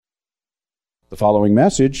The following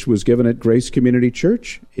message was given at Grace Community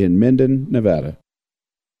Church in Minden, Nevada.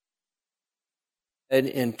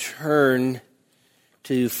 And turn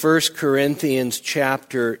to 1 Corinthians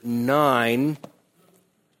chapter 9.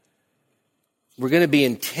 We're going to be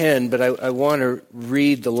in 10, but I want to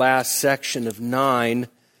read the last section of 9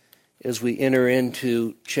 as we enter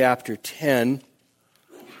into chapter 10.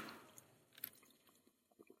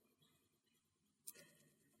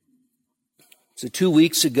 So 2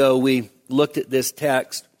 weeks ago, we looked at this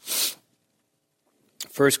text,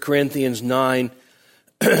 1 Corinthians 9,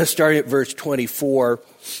 starting at verse 24.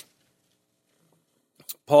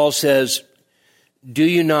 Paul says, "Do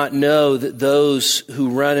you not know that those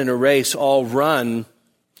who run in a race all run,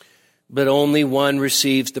 but only one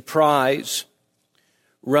receives the prize?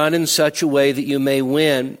 Run in such a way that you may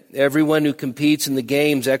win. Everyone who competes in the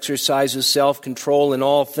games exercises self-control in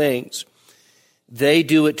all things. They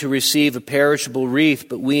do it to receive a perishable wreath,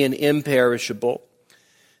 but we an imperishable.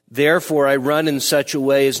 Therefore I run in such a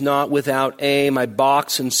way as not without aim. I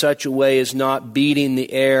box in such a way as not beating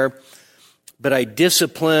the air. But I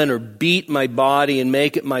discipline or beat my body and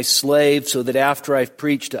make it my slave, so that after I've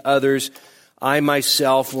preached to others, I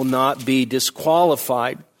myself will not be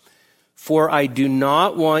disqualified. For I do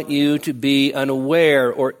not want you to be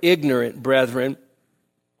unaware or ignorant, brethren,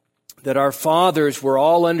 that our fathers were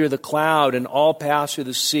all under the cloud and all passed through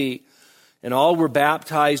the sea, and all were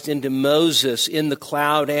baptized into Moses in the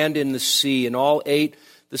cloud and in the sea, and all ate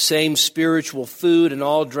the same spiritual food, and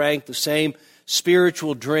all drank the same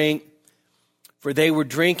spiritual drink. For they were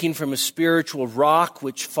drinking from a spiritual rock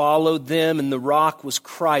which followed them, and the rock was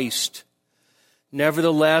Christ.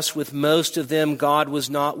 Nevertheless, with most of them God was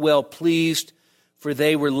not well pleased, for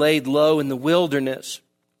they were laid low in the wilderness.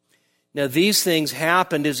 Now these things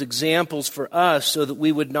happened as examples for us, so that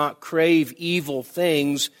we would not crave evil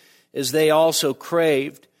things as they also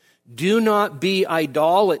craved. Do not be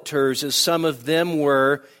idolaters, as some of them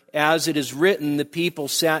were. As it is written, the people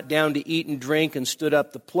sat down to eat and drink and stood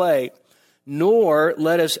up to play. Nor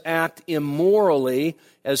let us act immorally,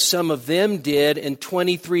 as some of them did, and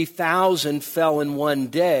 23,000 fell in one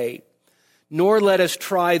day. Nor let us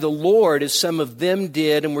try the Lord, as some of them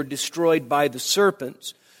did, and were destroyed by the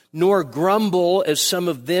serpents. Nor grumble, as some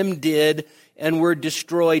of them did, and were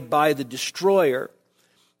destroyed by the destroyer.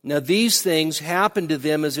 Now these things happened to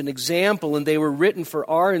them as an example, and they were written for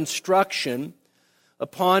our instruction,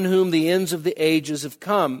 upon whom the ends of the ages have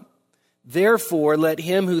come. Therefore, let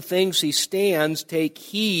him who thinks he stands take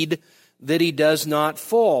heed that he does not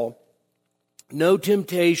fall. No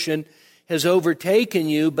temptation has overtaken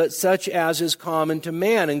you, but such as is common to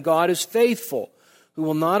man, and God is faithful, who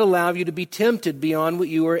will not allow you to be tempted beyond what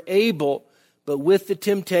you are able, but with the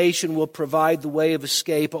temptation will provide the way of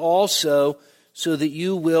escape also, so that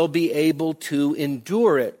you will be able to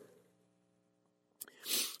endure it."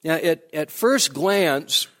 Now, at first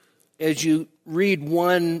glance, as you read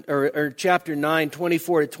chapter 9,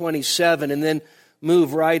 24 to 27, and then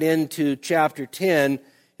move right into chapter 10,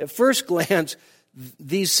 at first glance,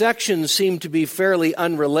 these sections seem to be fairly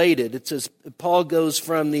unrelated. It's as Paul goes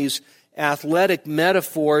from these athletic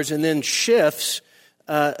metaphors and then shifts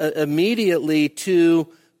immediately to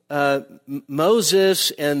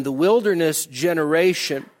Moses and the wilderness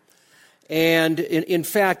generation. And in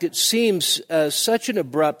fact, it seems such an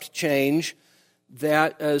abrupt change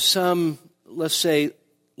that some, let's say,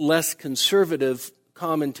 less conservative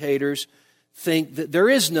commentators think that there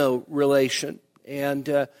is no relation.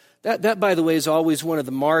 And that, by the way, is always one of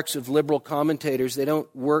the marks of liberal commentators. They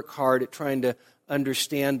don't work hard at trying to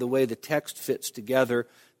understand the way the text fits together.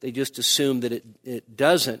 They just assume that it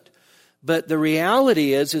doesn't. But the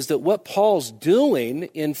reality is that what Paul's doing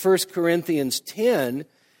in 1 Corinthians 10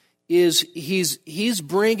 is he's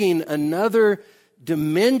bringing another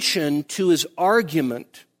dimension to his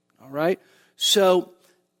argument. All right? So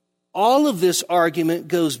all of this argument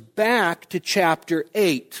goes back to chapter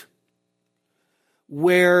 8,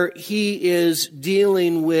 where he is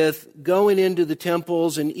dealing with going into the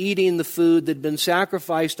temples and eating the food that had been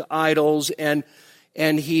sacrificed to idols, and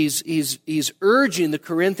he's urging the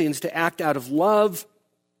Corinthians to act out of love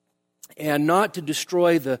and not to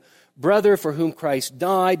destroy the brother for whom Christ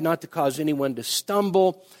died, not to cause anyone to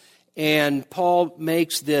stumble. And Paul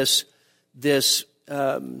makes this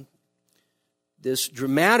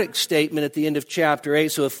dramatic statement at the end of chapter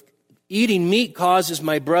 8. So if eating meat causes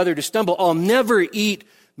my brother to stumble, I'll never eat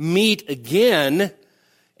meat again.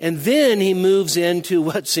 And then he moves into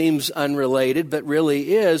what seems unrelated, but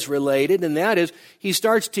really is related, and that is he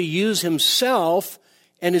starts to use himself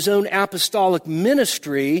and his own apostolic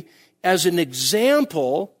ministry as an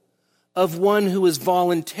example of one who has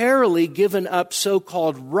voluntarily given up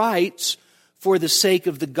so-called rights for the sake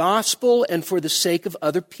of the gospel and for the sake of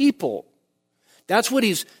other people. That's what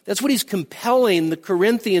he's compelling the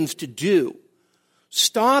Corinthians to do.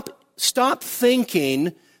 Stop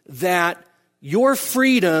thinking that your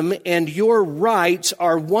freedom and your rights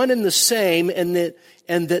are one and the same, and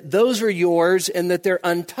that those are yours and that they're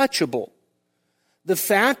untouchable. The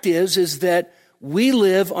fact is that we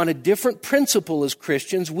live on a different principle as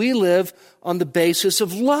Christians. We live on the basis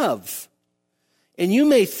of love. And you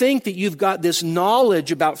may think that you've got this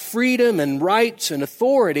knowledge about freedom and rights and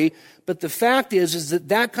authority, but the fact is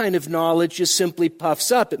that kind of knowledge just simply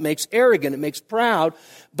puffs up. It makes arrogant, it makes proud,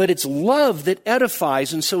 but it's love that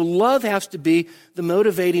edifies. And so love has to be the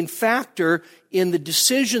motivating factor in the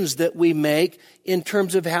decisions that we make in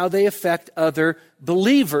terms of how they affect other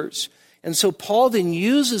believers. And so Paul then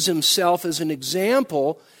uses himself as an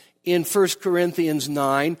example in 1 Corinthians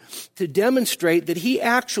 9 to demonstrate that he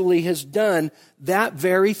actually has done that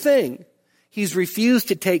very thing. He's refused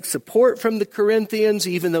to take support from the Corinthians,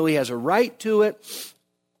 even though he has a right to it.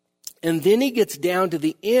 And then he gets down to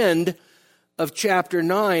the end of chapter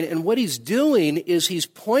 9, and what he's doing is he's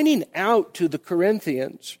pointing out to the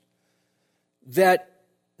Corinthians that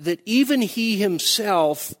even he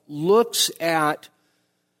himself looks at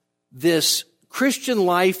this Christian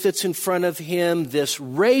life that's in front of him, this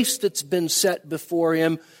race that's been set before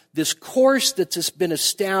him, this course that's been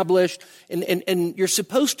established, and you're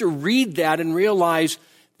supposed to read that and realize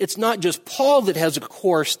it's not just Paul that has a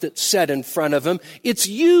course that's set in front of him, it's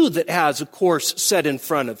you that has a course set in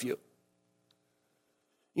front of you.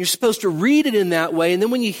 You're supposed to read it in that way, and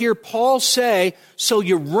then when you hear Paul say, so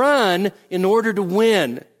you run in order to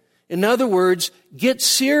win. In other words, get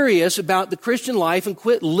serious about the Christian life and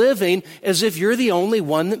quit living as if you're the only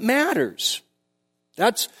one that matters.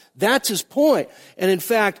 That's his point. And in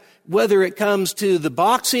fact, whether it comes to the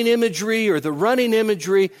boxing imagery or the running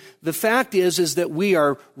imagery, the fact is that we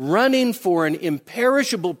are running for an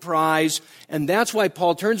imperishable prize, and that's why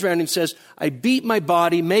Paul turns around and says, I beat my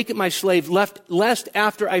body, make it my slave, lest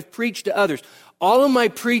after I've preached to others. All of my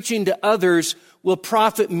preaching to others will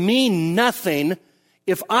profit me nothing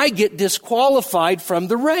if I get disqualified from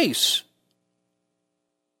the race.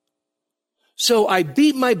 So I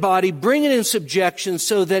beat my body, bring it in subjection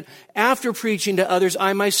so that after preaching to others,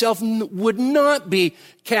 I myself would not be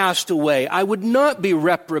cast away. I would not be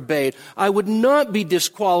reprobate. I would not be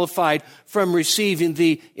disqualified from receiving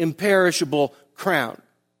the imperishable crown.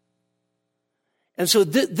 And so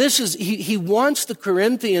he wants the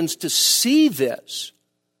Corinthians to see this.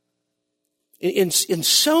 In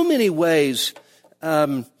so many ways,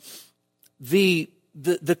 the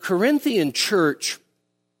Corinthian church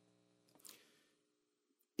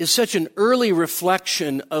is such an early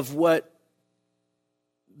reflection of what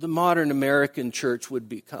the modern American church would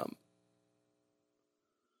become.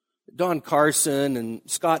 Don Carson and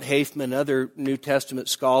Scott Hafemann, other New Testament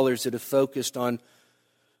scholars that have focused on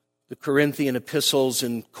the Corinthian epistles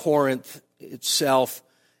and Corinth itself,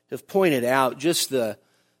 have pointed out just the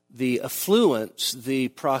affluence, the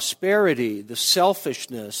prosperity, the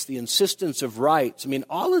selfishness, the insistence of rights. I mean,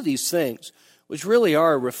 all of these things, which really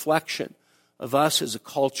are a reflection of us as a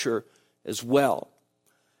culture as well.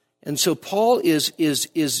 And so Paul is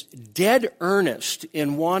dead earnest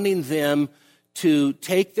in wanting them to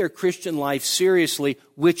take their Christian life seriously,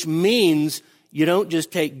 which means you don't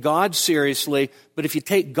just take God seriously, but if you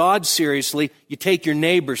take God seriously, you take your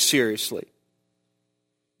neighbor seriously.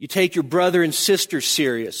 You take your brother and sister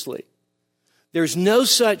seriously. There's no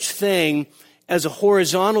such thing as a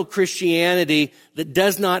horizontal Christianity that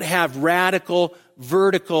does not have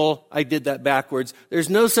vertical, I did that backwards. There's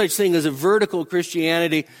no such thing as a vertical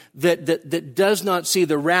Christianity that does not see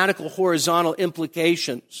the radical horizontal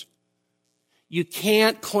implications. You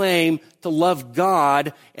can't claim to love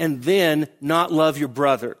God and then not love your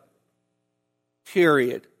brother.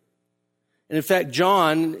 Period. And in fact,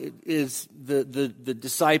 John is the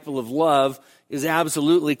disciple of love, is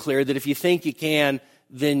absolutely clear that if you think you can,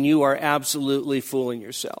 then you are absolutely fooling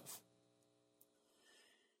yourself.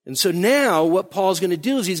 And so now what Paul's going to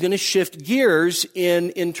do is he's going to shift gears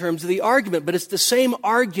in terms of the argument, but it's the same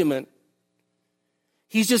argument.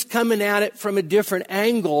 He's just coming at it from a different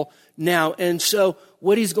angle now. And so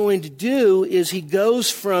what he's going to do is he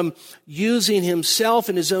goes from using himself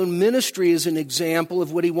and his own ministry as an example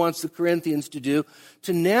of what he wants the Corinthians to do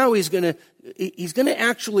to now he's going to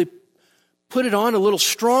actually put it on a little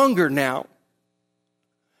stronger now.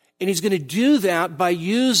 And he's going to do that by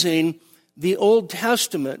using the Old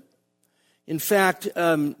Testament. In fact,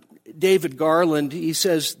 David Garland, he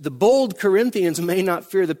says, the bold Corinthians may not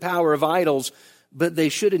fear the power of idols, but they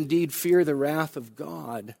should indeed fear the wrath of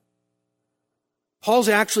God. Paul's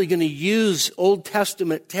actually going to use Old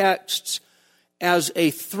Testament texts as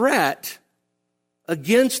a threat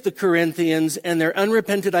against the Corinthians and their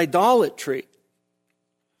unrepented idolatry.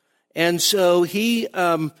 And so he,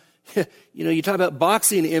 you talk about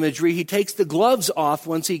boxing imagery, he takes the gloves off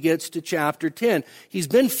once he gets to chapter 10. He's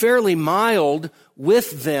been fairly mild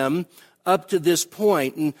with them up to this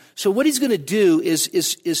point. And so what he's going to do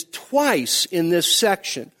is twice in this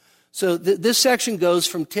section. So this section goes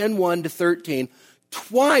from 10:1 to 13.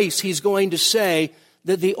 Twice he's going to say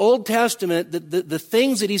that the Old Testament, the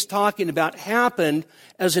things that he's talking about happened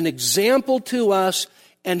as an example to us,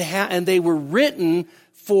 and they were written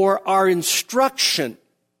for our instruction.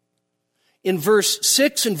 In verse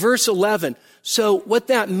 6 and verse 11. So what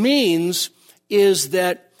that means is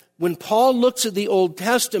that when Paul looks at the Old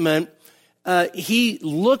Testament, he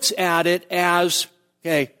looks at it as,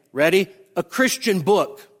 okay, ready? A Christian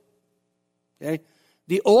book. Okay?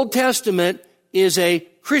 The Old Testament is a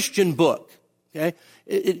Christian book. Okay?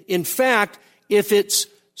 In fact, if it's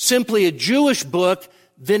simply a Jewish book,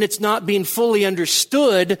 then it's not being fully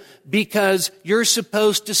understood because you're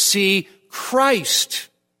supposed to see Christ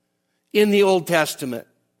in the Old Testament.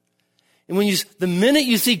 And the minute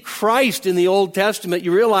you see Christ in the Old Testament,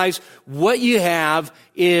 you realize what you have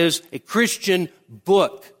is a Christian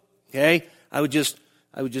book. Okay? I would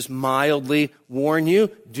just mildly warn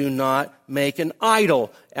you, do not make an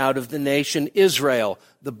idol out of the nation Israel.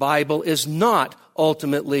 The Bible is not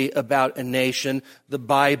ultimately about a nation. The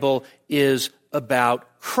Bible is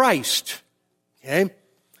about Christ. Okay?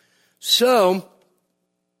 So,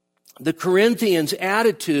 the Corinthians'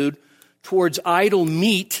 attitude towards idol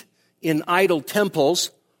meat in idol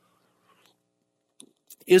temples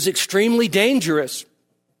is extremely dangerous.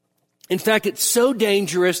 In fact, it's so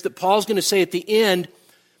dangerous that Paul's going to say at the end,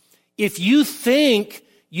 if you think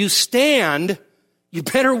you stand, you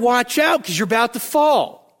better watch out because you're about to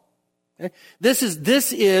fall. Okay? This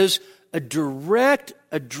is a direct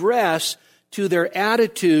address to their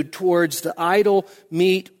attitude towards the idol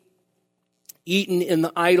meat eaten in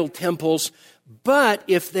the idol temples. But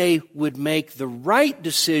if they would make the right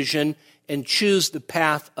decision and choose the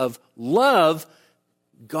path of love,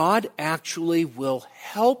 God actually will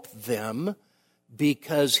help them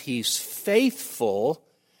because He's faithful.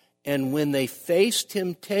 And when they face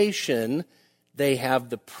temptation, they have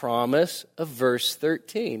the promise of verse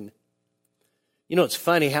 13. You know, it's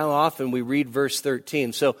funny how often we read verse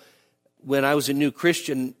 13. So when I was a new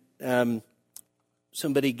Christian,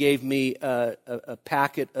 somebody gave me a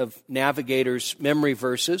packet of Navigator's memory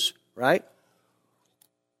verses, right?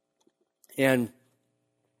 And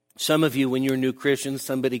some of you, when you're new Christians,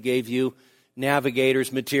 somebody gave you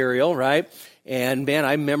Navigator's material, right? And man,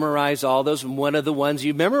 I memorized all those. And one of the ones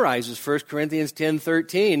you memorize is 1 Corinthians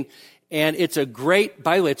 10:13. And it's a great,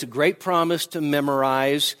 by the way, it's a great promise to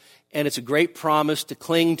memorize, and it's a great promise to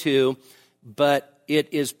cling to, but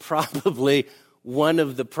it is probably one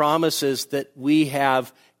of the promises that we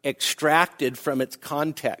have extracted from its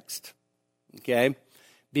context, okay?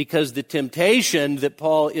 Because the temptation that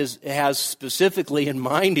Paul has specifically in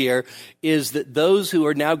mind here is that those who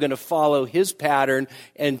are now going to follow his pattern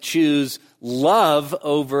and choose love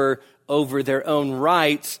over their own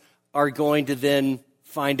rights are going to then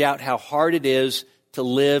find out how hard it is to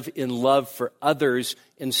live in love for others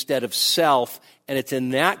instead of self. And it's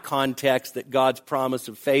in that context that God's promise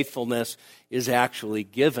of faithfulness is actually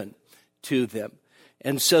given to them.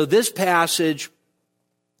 And so this passage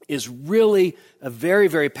is really a very,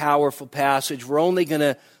 very powerful passage. We're only going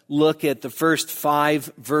to look at the first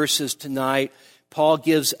 5 verses tonight. Paul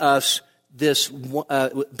gives us this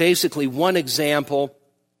basically one example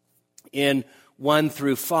in 1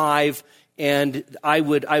 through 5. And I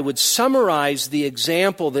would summarize the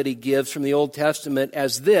example that he gives from the Old Testament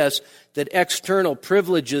as this, that external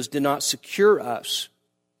privileges do not secure us.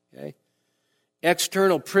 Okay?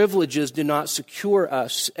 External privileges do not secure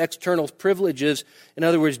us. External privileges, in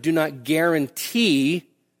other words, do not guarantee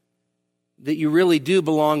that you really do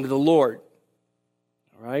belong to the Lord.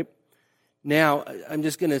 All right? Now, I'm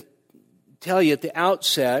just going to tell you at the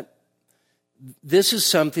outset, this is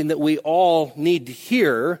something that we all need to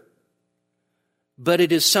hear, but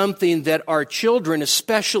it is something that our children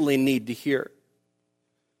especially need to hear.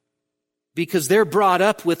 Because they're brought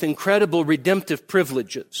up with incredible redemptive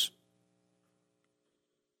privileges.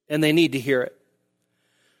 And they need to hear it.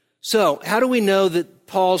 So, how do we know that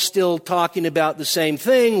Paul's still talking about the same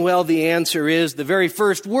thing? Well, the answer is the very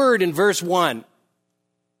first word in verse 1.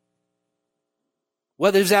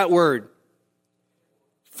 What is that word?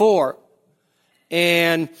 For.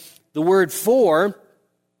 And the word for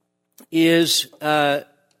is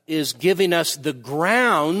giving us the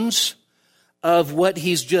grounds of what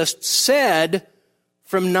he's just said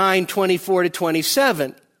from 9:24 to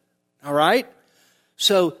 27. All right?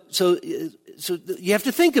 So you have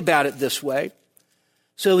to think about it this way.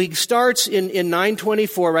 So he starts in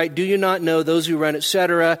 9:24, right? Do you not know those who run,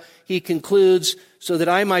 etc. He concludes, so that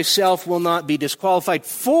I myself will not be disqualified.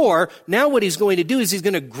 For, now what he's going to do is he's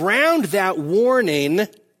going to ground that warning,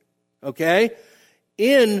 okay,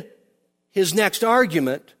 in his next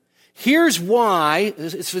argument. Here's why,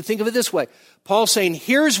 so think of it this way. Paul's saying,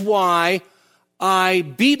 here's why I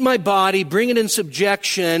beat my body, bring it in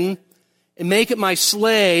subjection, and make it my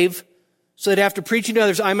slave, so that after preaching to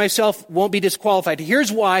others, I myself won't be disqualified.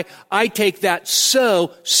 Here's why I take that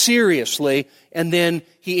so seriously. And then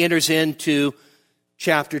he enters into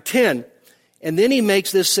chapter 10. And then he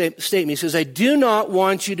makes this statement. He says, I do not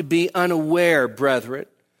want you to be unaware, brethren.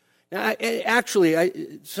 Now,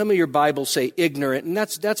 some of your Bibles say ignorant, and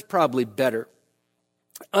that's probably better.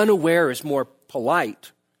 Unaware is more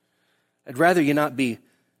polite. I'd rather you not be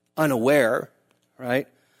unaware, right?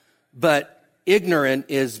 But ignorant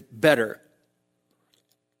is better.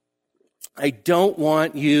 I don't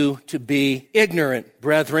want you to be ignorant,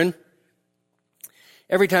 brethren.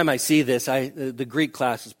 Every time I see this, the Greek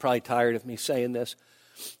class is probably tired of me saying this.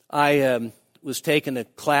 I was taking a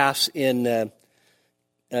class in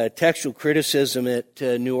textual criticism at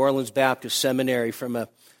New Orleans Baptist Seminary from a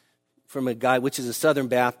guy, which is a Southern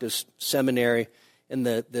Baptist seminary, and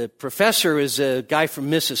the professor is a guy from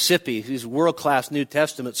Mississippi. He's a world-class New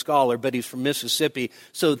Testament scholar, but he's from Mississippi.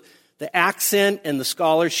 So the accent and the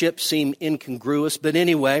scholarship seem incongruous, but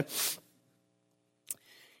anyway,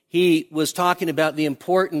 he was talking about the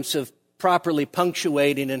importance of properly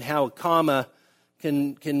punctuating and how a comma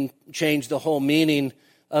can change the whole meaning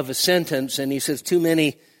of a sentence. And he says too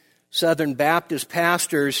many Southern Baptist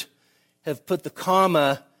pastors have put the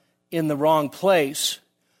comma in the wrong place.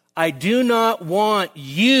 I do not want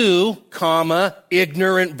you, comma,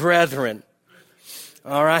 ignorant brethren.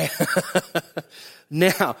 All right?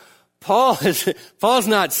 Now, Paul's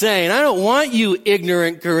not saying, I don't want you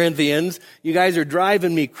ignorant Corinthians. You guys are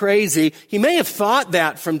driving me crazy. He may have thought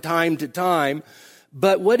that from time to time,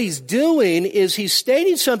 but what he's doing is he's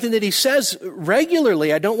stating something that he says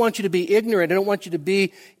regularly. I don't want you to be ignorant. I don't want you to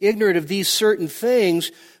be ignorant of these certain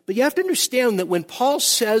things. But you have to understand that when Paul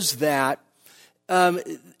says that,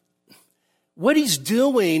 what he's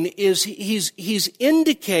doing is he's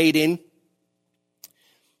indicating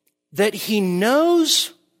that he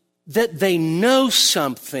knows that they know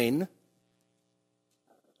something,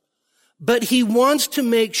 but he wants to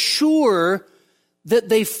make sure that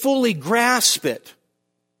they fully grasp it.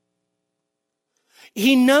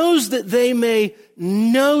 He knows that they may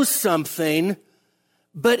know something,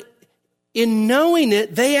 but in knowing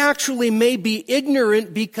it, they actually may be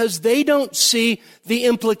ignorant because they don't see the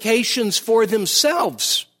implications for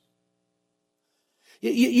themselves.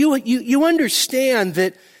 You understand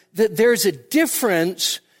that there's a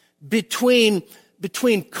difference between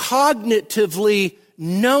cognitively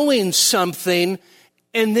knowing something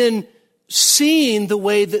and then seeing the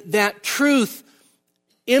way that truth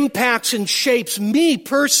impacts and shapes me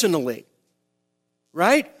personally.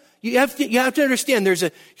 Right? You have to understand there's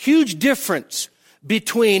a huge difference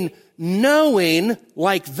between knowing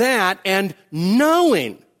like that and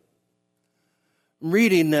knowing. I'm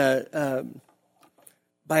reading a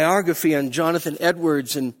biography on Jonathan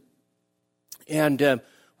Edwards and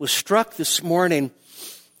was struck this morning.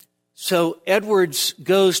 So Edwards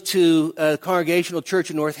goes to a Congregational Church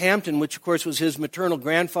in Northampton, which of course was his maternal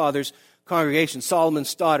grandfather's congregation, Solomon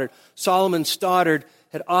Stoddard. Solomon Stoddard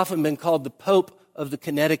had often been called the Pope of the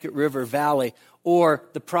Connecticut River Valley, or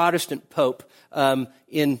the Protestant Pope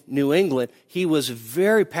in New England. He was a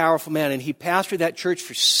very powerful man, and he pastored that church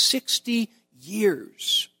for 60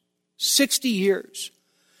 years. 60 years.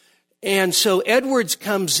 And so Edwards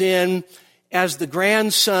comes in as the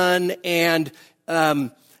grandson, and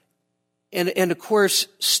of course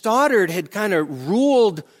Stoddard had kind of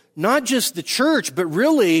ruled not just the church, but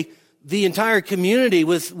really the entire community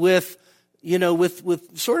with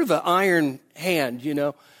sort of an iron hand,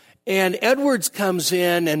 And Edwards comes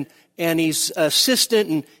in and he's assistant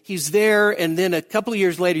and he's there, and then a couple of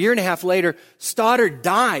years later, year and a half later, Stoddard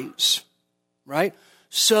dies, right?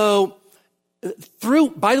 So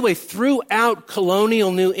throughout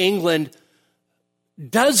colonial New England,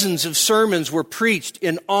 dozens of sermons were preached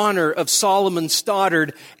in honor of Solomon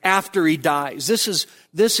Stoddard after he dies. This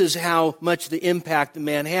is how much the impact the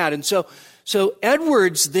man had. And so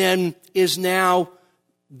Edwards then is now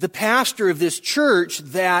the pastor of this church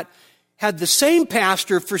that had the same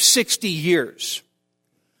pastor for 60 years.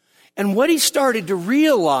 And what he started to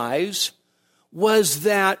realize was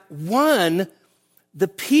that, one, the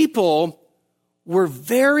people were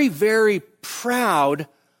very, very proud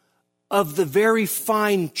of the very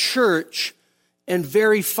fine church and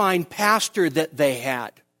very fine pastor that they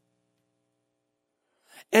had.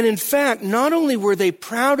 And in fact, not only were they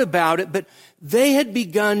proud about it, but they had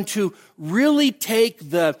begun to really take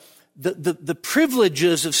the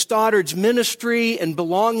privileges of Stoddard's ministry and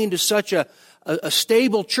belonging to such a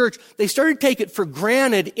stable church. They started to take it for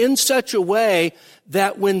granted in such a way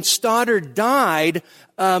that when Stoddard died,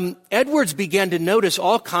 Edwards began to notice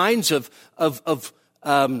all kinds of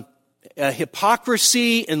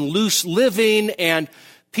hypocrisy and loose living, and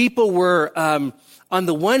people were, on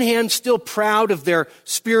the one hand, still proud of their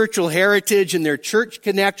spiritual heritage and their church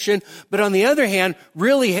connection, but on the other hand,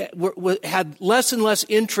 really had less and less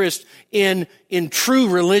interest in true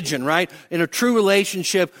religion, right? In a true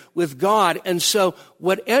relationship with God. And so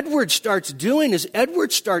what Edwards starts doing is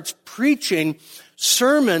Edwards starts preaching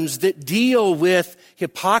sermons that deal with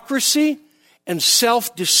hypocrisy and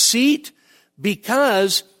self-deceit,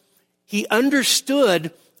 because he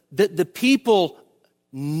understood that the people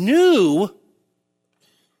knew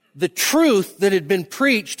the truth that had been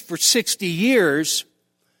preached for 60 years,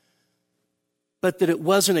 but that it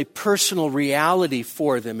wasn't a personal reality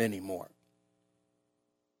for them anymore.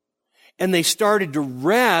 And they started to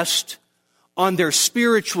rest on their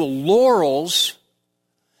spiritual laurels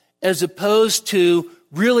as opposed to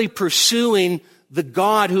really pursuing the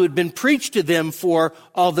God who had been preached to them for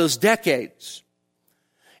all those decades.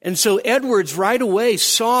 And so Edwards right away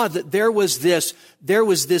saw that there was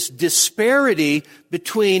this disparity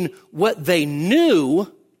between what they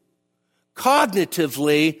knew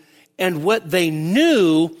cognitively and what they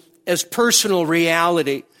knew as personal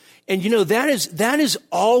reality. And that is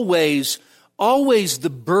always the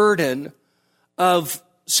burden of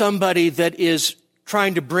somebody that is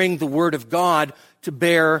trying to bring the Word of God to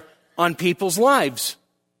bear on people's lives.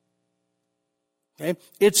 Okay?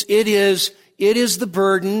 It is the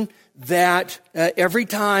burden that every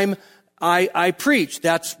time I preach,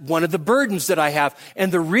 that's one of the burdens that I have.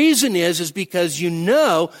 And the reason is because you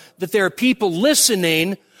know that there are people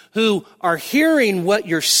listening who are hearing what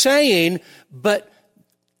you're saying, but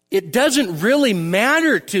it doesn't really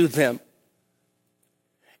matter to them.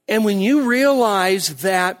 And when you realize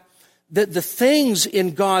that the things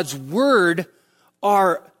in God's Word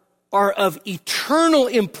are of eternal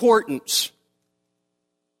importance,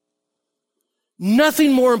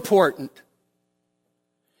 nothing more important.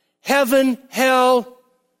 Heaven, hell,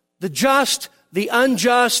 the just, the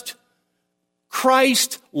unjust,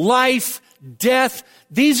 Christ, life, death.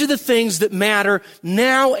 These are the things that matter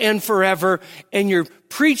now and forever. And you're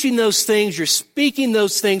preaching those things, you're speaking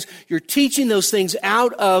those things, you're teaching those things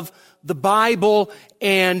out of the Bible.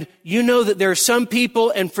 And you know that there are some people,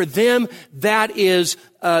 and for them, that is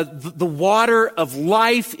the water of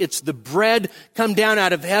life. It's the bread come down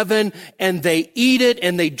out of heaven, and they eat it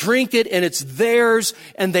and they drink it, and it's theirs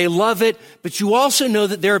and they love it. But you also know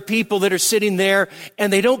that there are people that are sitting there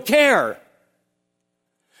and they don't care.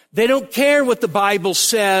 They don't care what the Bible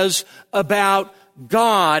says about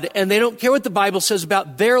God, and they don't care what the Bible says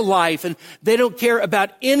about their life, and they don't care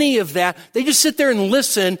about any of that. They just sit there and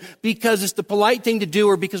listen because it's the polite thing to do,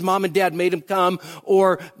 or because mom and dad made them come,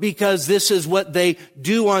 or because this is what they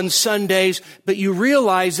do on Sundays. But you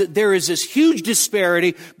realize that there is this huge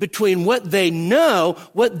disparity between what they know,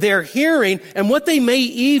 what they're hearing, and what they may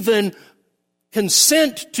even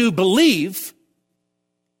consent to believe,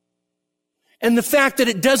 and the fact that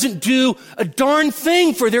it doesn't do a darn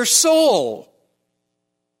thing for their soul.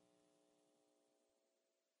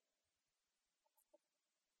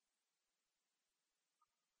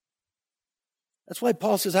 That's why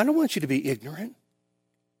Paul says, I don't want you to be ignorant.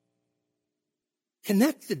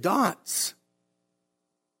 Connect the dots.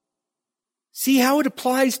 See how it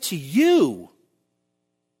applies to you.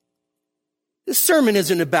 This sermon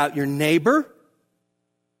isn't about your neighbor.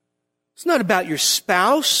 It's not about your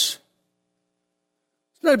spouse.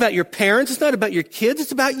 It's not about your parents. It's not about your kids.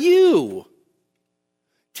 It's about you.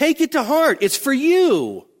 Take it to heart. It's for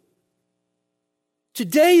you.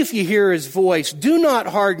 Today, if you hear his voice, do not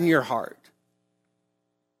harden your heart.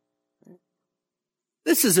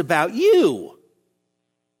 This is about you.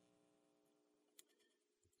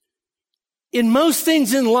 In most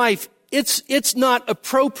things in life, it's not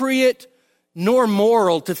appropriate nor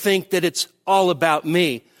moral to think that it's all about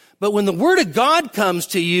me. But when the Word of God comes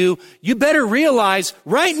to you, you better realize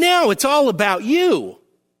right now it's all about you.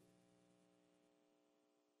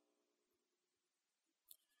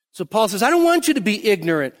 So Paul says, I don't want you to be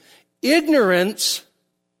ignorant. Ignorance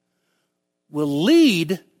will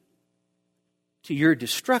lead to your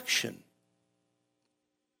destruction.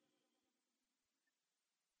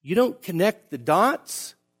 you don't connect the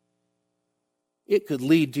dots, it could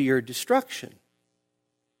lead to your destruction.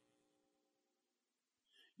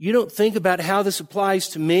 You don't think about how this applies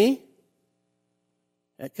to me,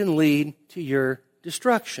 that can lead to your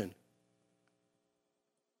destruction.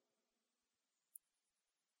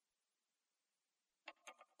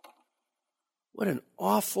 What an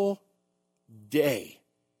awful day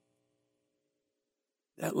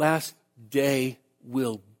that last day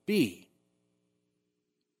will be,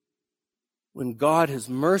 when God has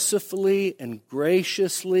mercifully and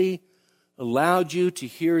graciously allowed you to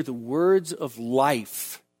hear the words of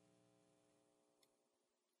life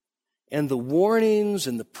and the warnings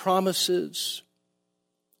and the promises.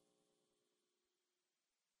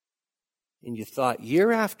 And you thought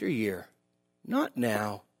year after year, not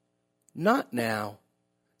now,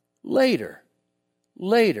 later.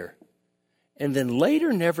 And then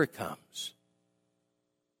later never comes.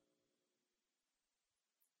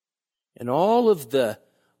 And all of the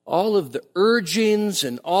urgings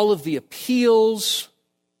and all of the appeals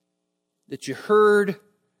that you heard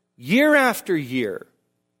year after year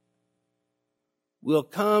will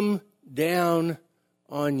come down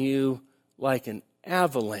on you like an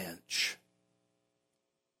avalanche,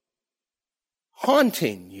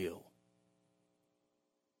 haunting you,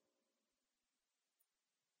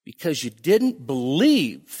 because you didn't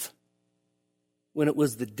believe when it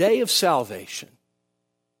was the day of salvation.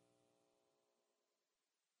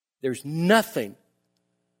 There's nothing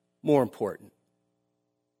more important.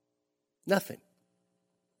 Nothing.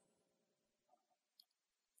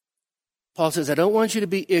 Paul says, I don't want you to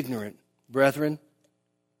be ignorant, brethren.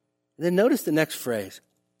 And then notice the next phrase.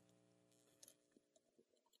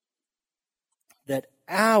 That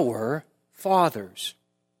our fathers.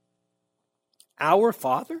 Our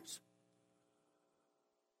fathers?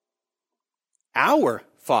 Our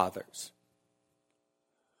fathers.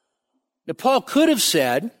 Now, Paul could have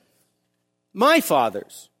said, my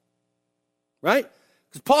fathers, right?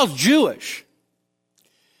 Because Paul's Jewish.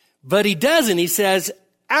 But he doesn't. He says,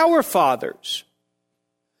 our fathers.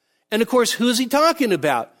 And of course, who's he talking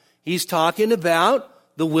about? He's talking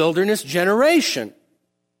about the wilderness generation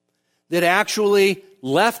that actually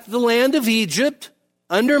left the land of Egypt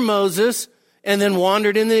under Moses and then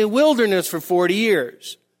wandered in the wilderness for 40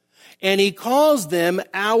 years. And he calls them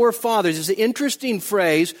our fathers. It's an interesting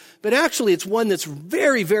phrase, but actually it's one that's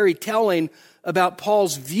very, very telling about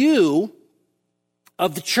Paul's view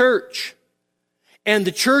of the church and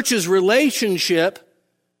the church's relationship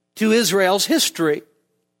to Israel's history.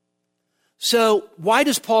 So why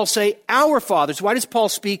does Paul say our fathers? Why does Paul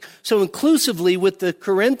speak so inclusively with the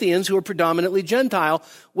Corinthians who are predominantly Gentile?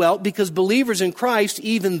 Well, because believers in Christ,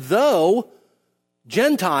 even though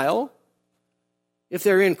Gentile, if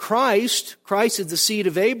they're in Christ, Christ is the seed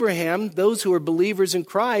of Abraham. Those who are believers in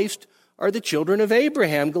Christ are the children of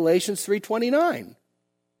Abraham, Galatians 3:29.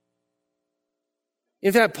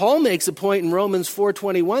 In fact, Paul makes a point in Romans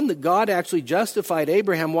 4:21 that God actually justified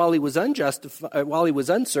Abraham while he was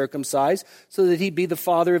uncircumcised, so that he'd be the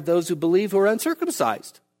father of those who believe who are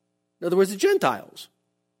uncircumcised. In other words, the Gentiles.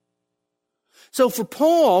 So for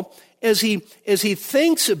Paul, as he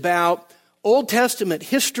thinks about Old Testament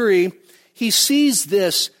history, he sees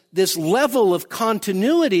this level of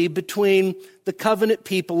continuity between the covenant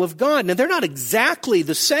people of God. Now, they're not exactly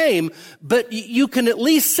the same, but you can at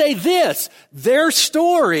least say this: their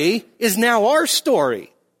story is now our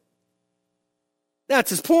story.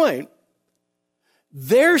 That's his point.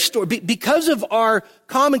 Their story, because of our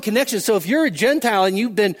common connection. So if you're a Gentile and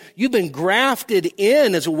you've been grafted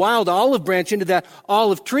in as a wild olive branch into that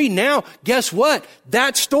olive tree, now guess what?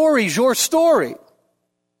 That story's your story.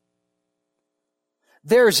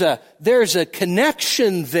 There's a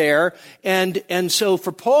connection there, and so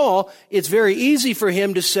for Paul, it's very easy for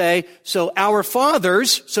him to say, so our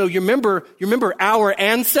fathers, so you remember our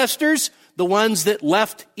ancestors, the ones that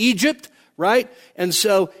left Egypt, right? And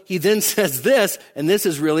so he then says this, and this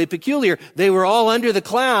is really peculiar. They were all under the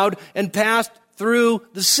cloud and passed through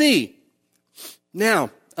the sea. Now,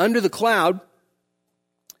 under the cloud,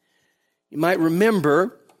 you might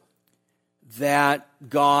remember that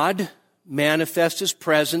God manifest his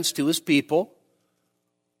presence to his people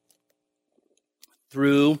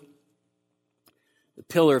through the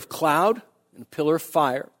pillar of cloud and a pillar of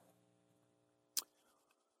fire.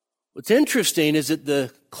 What's interesting is that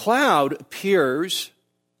the cloud appears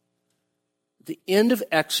at the end of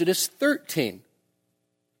Exodus 13.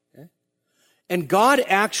 Okay? And God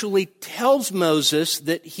actually tells Moses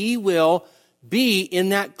that he will be in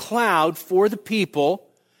that cloud for the people,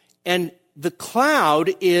 and the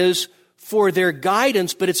cloud is for their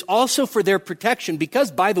guidance, but it's also for their protection.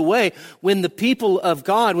 Because, by the way, when the people of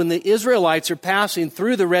God, when the Israelites are passing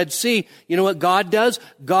through the Red Sea, you know what God does?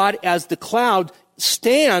 God, as the cloud,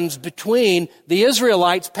 stands between the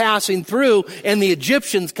Israelites passing through and the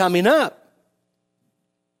Egyptians coming up.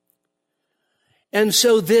 And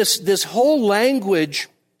so this whole language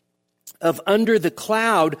of under the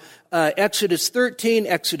cloud, Exodus 13,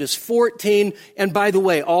 Exodus 14, and by the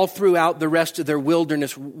way, all throughout the rest of their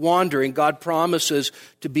wilderness wandering, God promises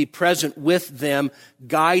to be present with them,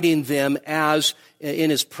 guiding them as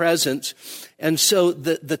in His presence. And so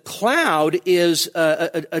the cloud is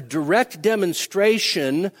a direct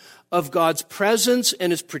demonstration of God's presence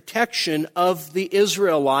and His protection of the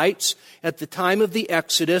Israelites at the time of the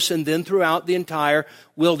Exodus and then throughout the entire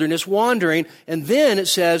wilderness wandering. And then it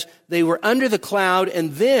says they were under the cloud,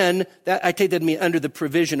 and then, that I take that to mean under the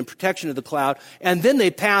provision and protection of the cloud, and then they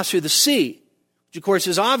passed through the sea, which of course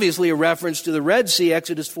is obviously a reference to the Red Sea,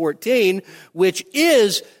 Exodus 14, which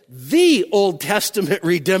is the Old Testament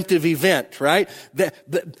redemptive event, right?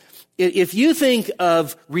 If you think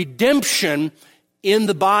of redemption in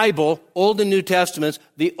the Bible, Old and New Testaments,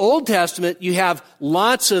 the Old Testament, you have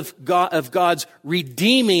lots of God's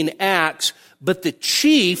redeeming acts, but the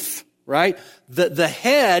chief, right, the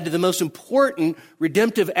head, the most important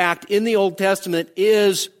redemptive act in the Old Testament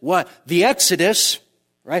is what? The Exodus,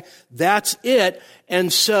 right? That's it.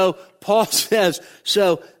 And so Paul says,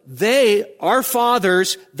 so our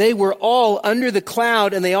fathers, they were all under the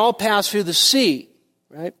cloud and they all passed through the sea,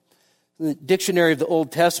 right? The Dictionary of the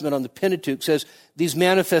Old Testament on the Pentateuch says, these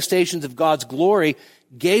manifestations of God's glory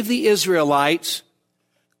gave the Israelites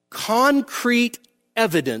concrete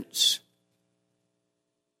evidence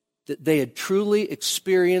that they had truly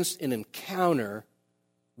experienced an encounter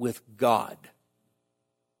with God.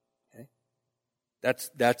 Okay?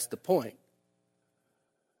 That's the point.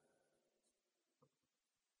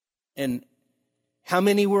 And how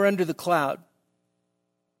many were under the cloud?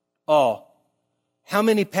 All. How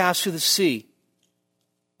many passed through the sea?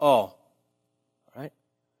 All. All right.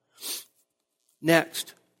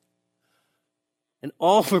 Next. And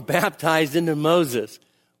all were baptized into Moses.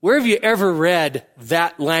 Where have you ever read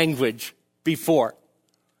that language before?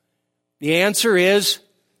 The answer is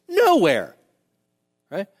nowhere.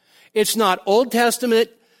 Right? It's not Old Testament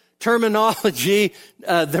terminology.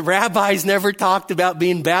 The rabbis never talked about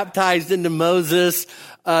being baptized into Moses.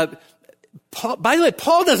 Paul, by the way,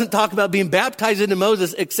 Paul doesn't talk about being baptized into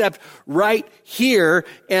Moses except right here.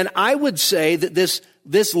 And I would say that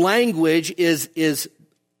this language is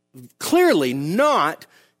clearly not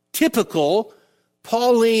typical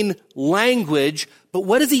Pauline language. But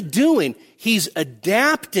what is he doing? He's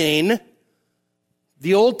adapting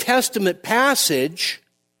the Old Testament passage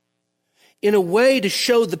in a way to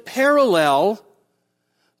show the parallel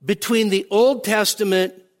between the Old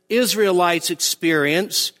Testament Israelites'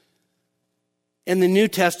 experience and the New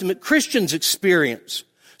Testament Christians' experience.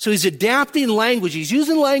 So he's adapting language. He's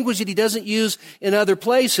using language that he doesn't use in other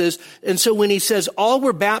places. And so when he says all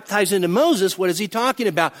were baptized into Moses, what is he talking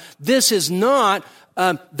about? This is not,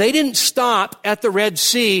 they didn't stop at the Red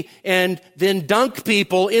Sea and then dunk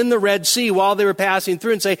people in the Red Sea while they were passing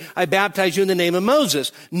through and say, I baptize you in the name of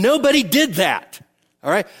Moses. Nobody did that. All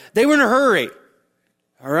right? They were in a hurry.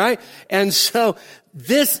 All right? And so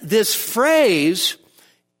this phrase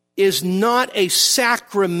is not a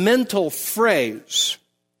sacramental phrase.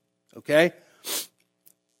 Okay?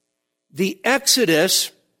 The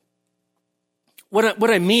Exodus, what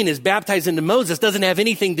I mean is baptized into Moses doesn't have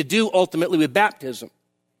anything to do ultimately with baptism.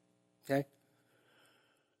 Okay?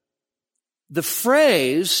 The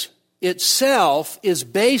phrase itself is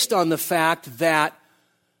based on the fact that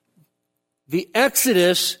the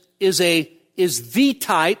Exodus is the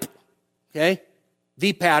type, okay,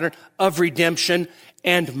 the pattern of redemption,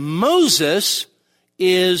 and Moses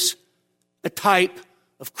is a type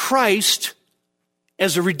of Christ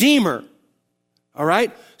as a redeemer. All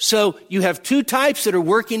right? So you have two types that are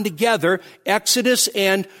working together, Exodus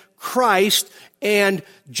and Christ, and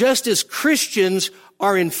just as Christians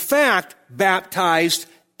are in fact baptized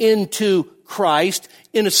into Christ,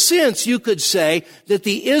 in a sense you could say that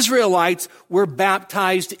the Israelites were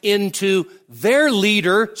baptized into their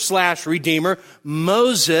leader / redeemer,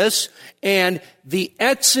 Moses, and the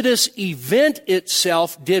Exodus event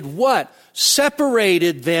itself did what?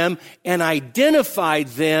 Separated them and identified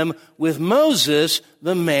them with Moses,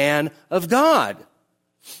 the man of God.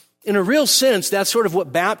 In a real sense, that's sort of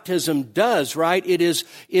what baptism does, right? It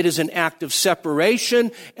is an act of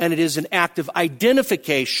separation and it is an act of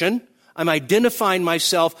identification. I'm identifying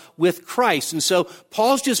myself with Christ. And so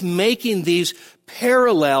Paul's just making these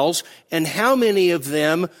parallels, and how many of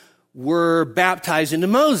them were baptized into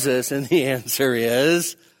Moses? And the answer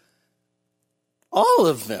is all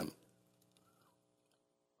of them.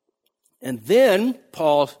 And then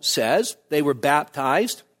Paul says they were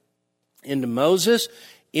baptized into Moses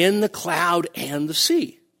in the cloud and the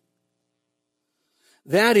sea.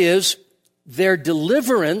 That is, their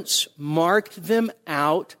deliverance marked them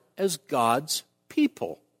out as God's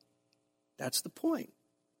people. That's the point.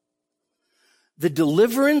 The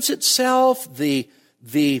deliverance itself, the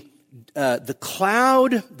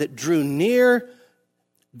cloud that drew near,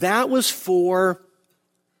 that was for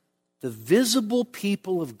the visible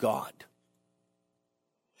people of God.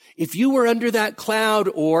 If you were under that cloud,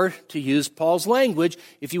 or to use Paul's language,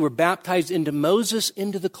 if you were baptized into Moses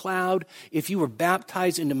into the cloud, if you were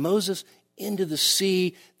baptized into Moses into the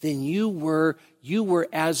sea, then you were,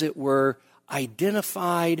 as it were,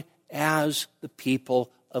 identified as the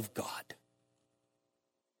people of God.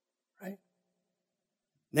 Right?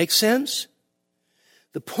 Make sense?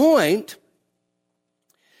 The point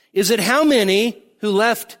is that how many who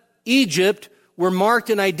left Egypt were marked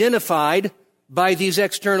and identified by these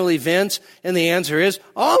external events? And the answer is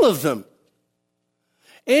all of them.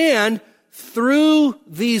 And through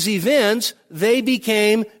these events, they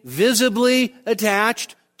became visibly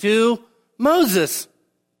attached to Moses.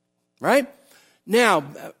 Right? Now,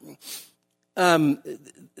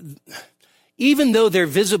 even though they're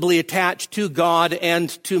visibly attached to God and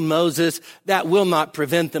to Moses, that will not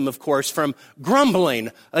prevent them, of course, from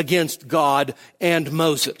grumbling against God and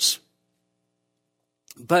Moses.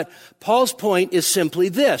 But Paul's point is simply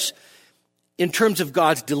this. In terms of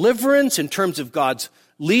God's deliverance, in terms of God's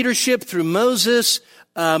leadership through Moses,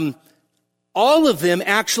 all of them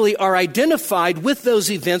actually are identified with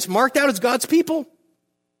those events, marked out as God's people.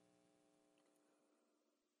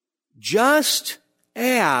 Just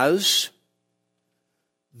as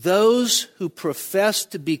those who profess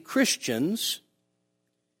to be Christians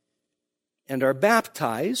and are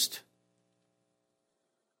baptized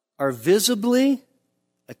are visibly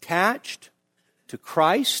attached to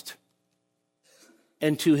Christ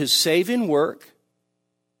and to his saving work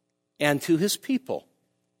and to his people.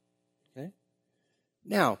 Okay?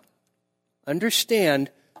 Now, understand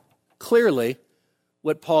clearly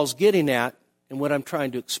what Paul's getting at and what I'm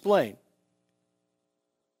trying to explain.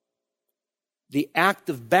 The act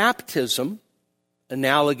of baptism,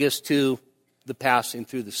 analogous to the passing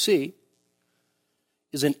through the sea,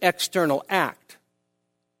 is an external act.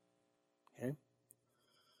 Okay?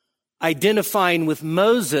 Identifying with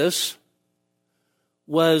Moses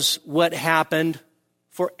was what happened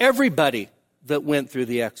for everybody that went through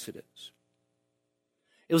the Exodus.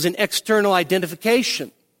 It was an external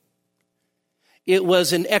identification. It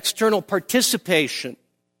was an external participation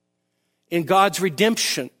in God's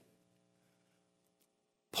redemption.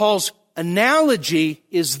 Paul's analogy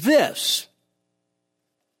is this.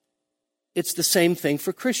 It's the same thing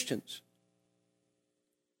for Christians.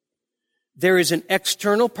 There is an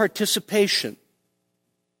external participation.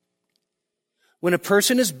 When a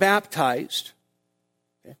person is baptized,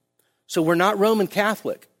 okay, so we're not Roman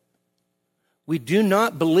Catholic. We do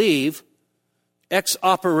not believe ex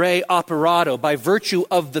opere operato, by virtue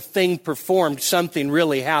of the thing performed, something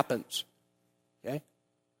really happens. Okay?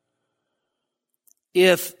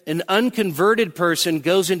 If an unconverted person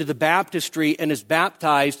goes into the baptistry and is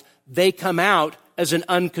baptized, they come out as an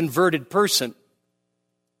unconverted person.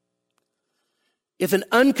 If an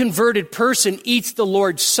unconverted person eats the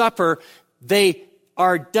Lord's Supper, they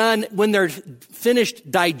are done, when they're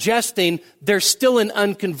finished digesting, they're still an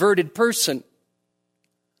unconverted person.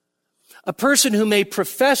 A person who may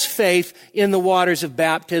profess faith in the waters of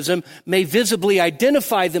baptism may visibly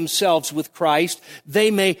identify themselves with Christ.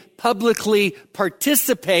 They may publicly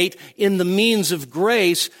participate in the means of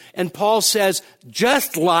grace. And Paul says,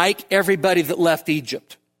 just like everybody that left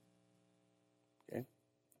Egypt. Okay.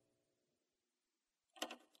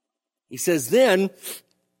 He says, then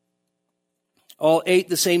all ate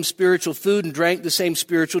the same spiritual food and drank the same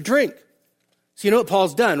spiritual drink. So you know what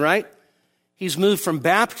Paul's done, right? He's moved from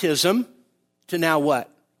baptism to now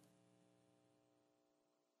what?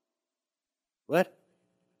 What?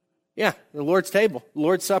 Yeah, the Lord's table, the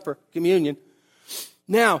Lord's Supper, communion.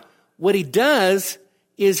 Now, what he does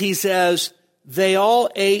is he says, they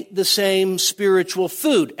all ate the same spiritual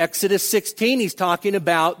food. Exodus 16, he's talking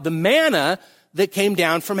about the manna that came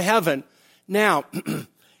down from heaven. Now,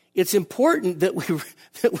 it's important that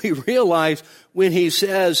we realize when he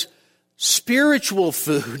says spiritual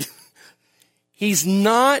food, he's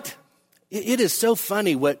not. It is so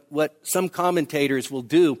funny what some commentators will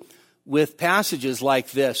do with passages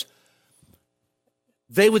like this.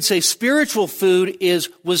 They would say spiritual food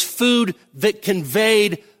was food that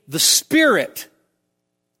conveyed the Spirit.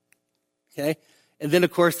 Okay? And then,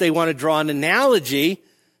 of course, they want to draw an analogy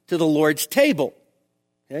to the Lord's table.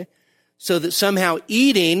 Okay? So that somehow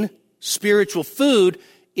eating spiritual food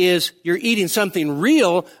is you're eating something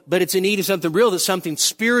real, but it's in eating something real that something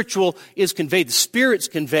spiritual is conveyed. The Spirit's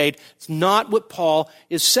conveyed. It's not what Paul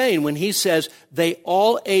is saying when he says they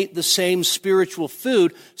all ate the same spiritual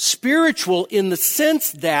food. Spiritual in the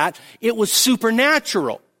sense that it was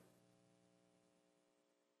supernatural.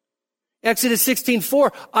 Exodus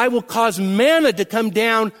 16:4, I will cause manna to come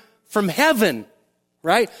down from heaven.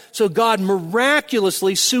 Right? So God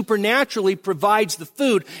miraculously, supernaturally provides the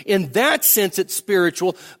food. In that sense, it's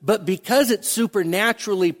spiritual, but because it's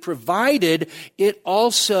supernaturally provided, it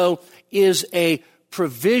also is a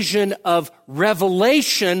provision of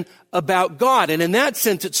revelation about God. And in that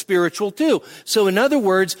sense, it's spiritual too. So in other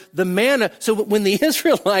words, the manna, so when the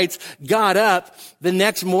Israelites got up the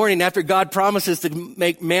next morning after God promises to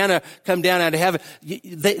make manna come down out of heaven,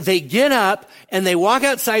 they get up and they walk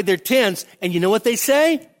outside their tents, and you know what they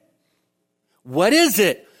say? What is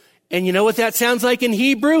it? And you know what that sounds like in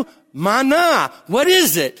Hebrew? Manna. What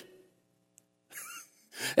is it?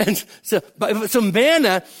 And so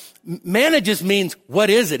manna just means, what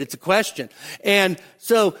is it? It's a question. And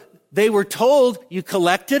so they were told, you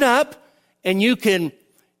collect it up and you can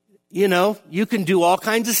do all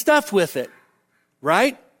kinds of stuff with it.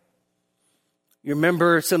 Right?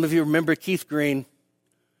 Some of you remember Keith Green.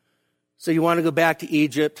 So you want to go back to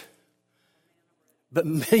Egypt. But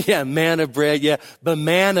yeah, manna bread, yeah.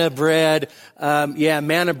 Banana bread,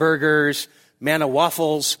 manna burgers, manna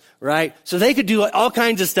waffles, right? So they could do all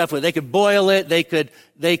kinds of stuff with it. They could boil it, they could,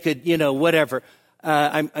 whatever.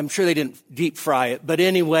 I'm sure they didn't deep fry it, but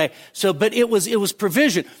anyway, but it was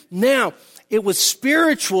provision. Now, it was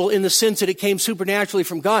spiritual in the sense that it came supernaturally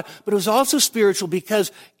from God, but it was also spiritual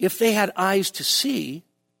because if they had eyes to see,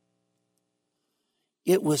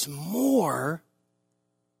 it was more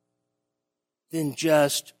than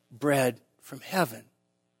just bread from heaven.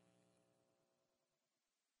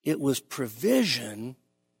 It was provision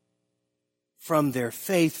from their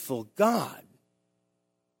faithful God.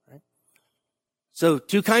 Right? So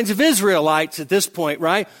two kinds of Israelites at this point,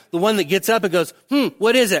 right? The one that gets up and goes,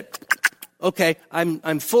 what is it? Okay,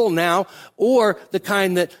 I'm full now. Or the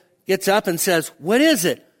kind that gets up and says, what is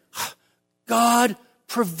it? God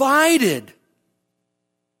provided.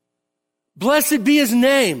 Blessed be his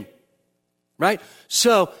name. Right?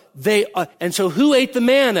 So so who ate the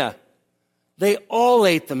manna? They all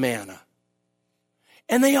ate the manna.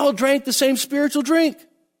 And they all drank the same spiritual drink.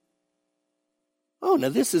 Oh, now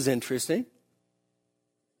this is interesting.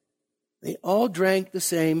 They all drank the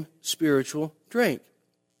same spiritual drink.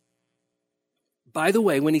 By the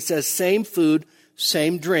way, when he says same food,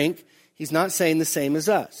 same drink, he's not saying the same as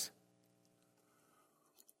us.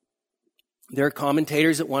 There are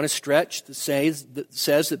commentators that want to stretch that says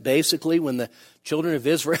that basically when the children of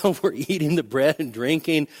Israel were eating the bread and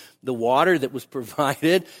drinking the water that was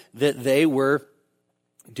provided, that they were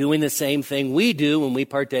doing the same thing we do when we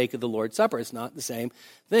partake of the Lord's Supper. It's not the same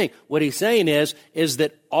thing. What he's saying is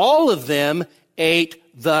that all of them ate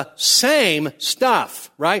the same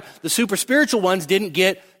stuff, right? The super spiritual ones didn't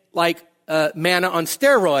get like manna on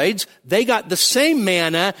steroids. They got the same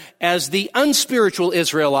manna as the unspiritual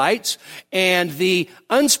Israelites, and the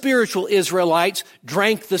unspiritual Israelites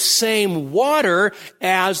drank the same water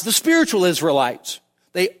as the spiritual Israelites.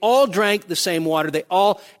 They all drank the same water. They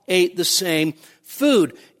all ate the same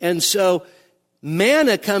food. And so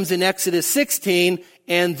manna comes in Exodus 16,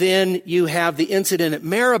 and then you have the incident at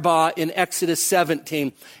Meribah in Exodus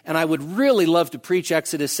 17. And I would really love to preach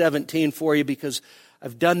Exodus 17 for you because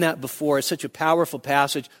I've done that before. It's such a powerful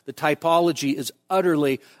passage. The typology is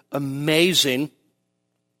utterly amazing.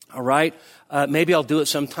 All right? Maybe I'll do it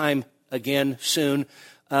sometime again soon.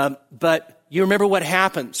 But you remember what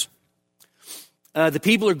happens. The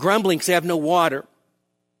people are grumbling because they have no water.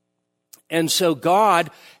 And so God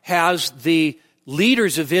has the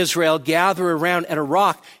leaders of Israel gather around at a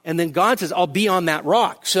rock. And then God says, I'll be on that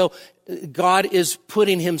rock. So God is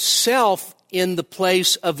putting himself in the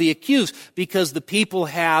place of the accused because the people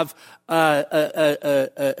have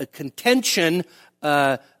a contention,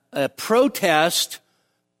 a protest,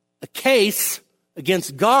 a case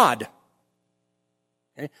against God.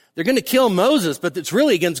 Okay? They're going to kill Moses, but it's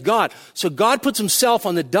really against God. So God puts himself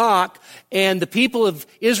on the dock, and the people of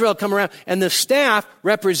Israel come around, and the staff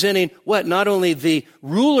representing what? Not only the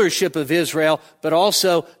rulership of Israel, but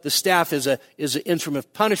also the staff is an instrument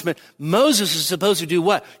of punishment. Moses is supposed to do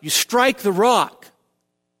what? You strike the rock.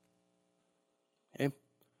 Okay?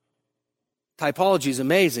 Typology is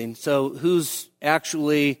amazing. So who's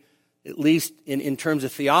actually at least in terms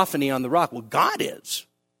of theophany on the rock. Well, God is.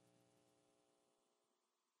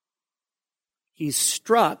 He's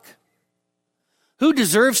struck. Who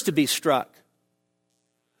deserves to be struck?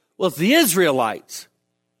 Well, it's the Israelites.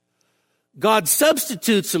 God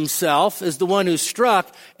substitutes himself as the one who's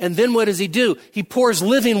struck, and then what does he do? He pours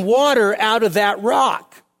living water out of that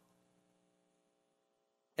rock.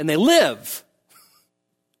 And they live.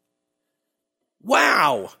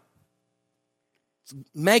 Wow. It's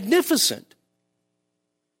magnificent.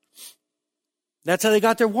 That's how they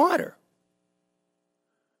got their water.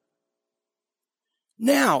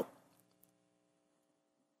 Now,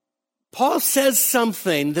 Paul says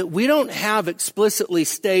something that we don't have explicitly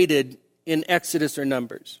stated in Exodus or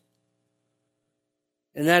Numbers.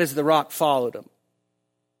 And that is the rock followed him.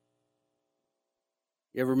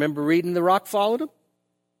 You ever remember reading the rock followed him?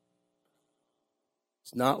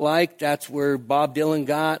 It's not like that's where Bob Dylan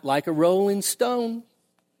got like a rolling stone,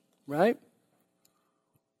 right?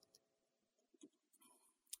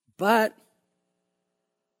 But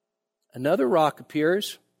another rock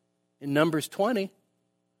appears in Numbers 20.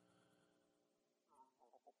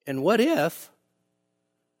 And what if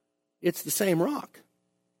it's the same rock?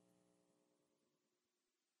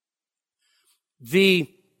 The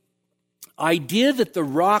idea that the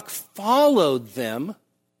rock followed them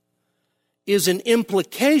is an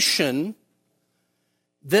implication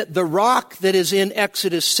that the rock that is in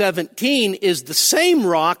Exodus 17 is the same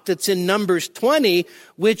rock that's in Numbers 20,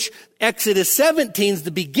 which Exodus 17 is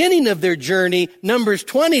the beginning of their journey, Numbers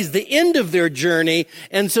 20 is the end of their journey,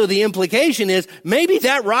 and so the implication is maybe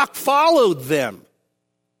that rock followed them.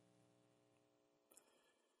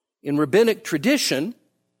 In rabbinic tradition,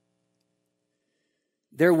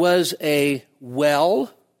 there was a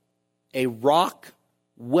well, a rock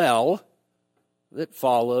well, that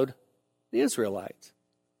followed the Israelites.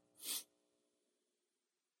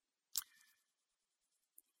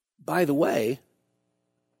 By the way,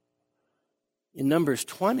 in Numbers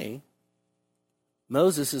 20,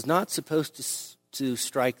 Moses is not supposed to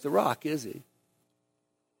strike the rock, is he?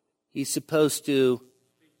 He's supposed to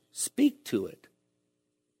speak to it.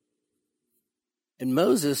 And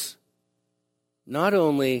Moses not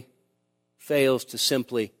only fails to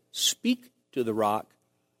simply speak to the rock,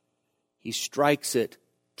 he strikes it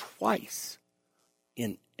twice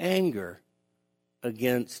in anger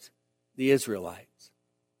against the Israelites.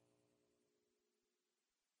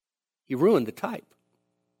 He ruined the type.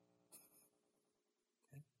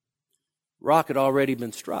 Rock had already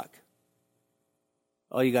been struck.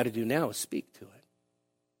 All you got to do now is speak to it.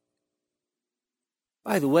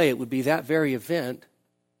 By the way, it would be that very event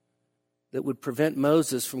that would prevent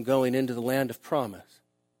Moses from going into the land of promise.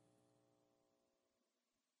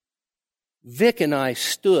 Vic and I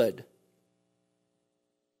stood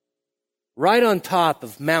right on top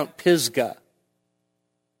of Mount Pisgah,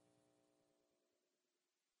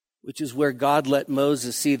 which is where God let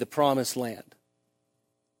Moses see the promised land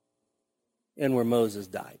and where Moses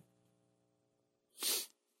died.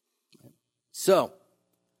 So,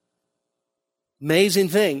 amazing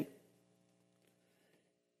thing.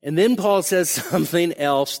 And then Paul says something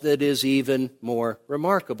else that is even more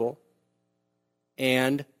remarkable.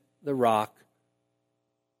 And the rock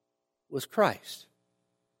was Christ.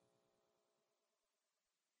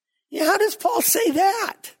 Yeah, how does Paul say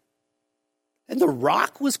that? And the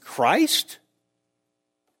rock was Christ?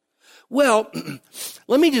 Well,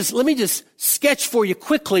 let me just sketch for you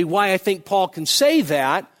quickly why I think Paul can say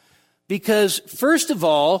that. Because first of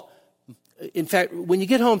all, in fact, when you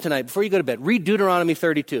get home tonight, before you go to bed, read Deuteronomy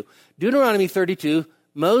 32. Deuteronomy 32,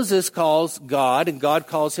 Moses calls God, and God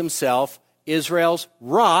calls himself Israel's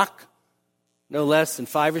rock, no less than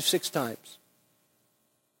 5 or 6 times.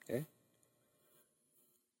 Okay?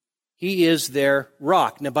 He is their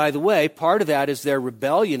rock. Now, by the way, part of that is their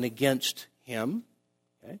rebellion against him.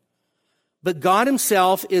 Okay? But God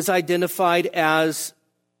himself is identified as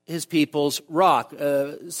his people's rock.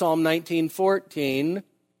 Psalm 19:14,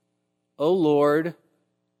 O Lord,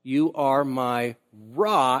 you are my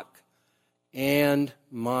rock and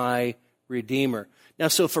my Redeemer. Now,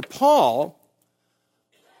 so for Paul,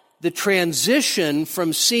 the transition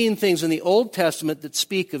from seeing things in the Old Testament that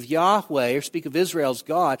speak of Yahweh or speak of Israel's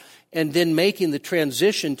God and then making the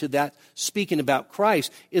transition to that speaking about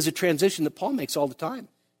Christ is a transition that Paul makes all the time.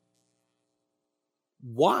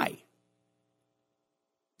 Why?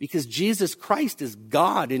 Because Jesus Christ is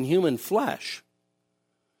God in human flesh.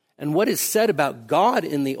 And what is said about God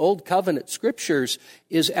in the Old Covenant Scriptures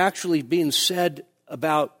is actually being said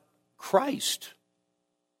about Christ.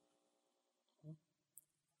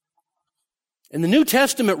 And the New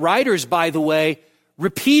Testament writers, by the way,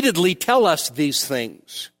 repeatedly tell us these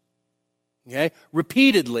things. Okay?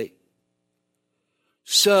 Repeatedly.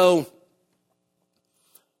 So,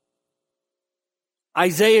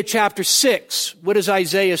 Isaiah chapter 6, what does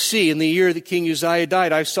Isaiah see? In the year that King Uzziah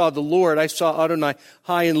died, I saw the Lord, I saw Adonai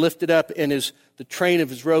high and lifted up, and the train of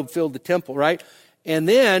his robe filled the temple, right? And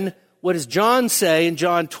then, what does John say in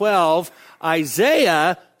John 12?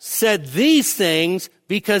 Isaiah said these things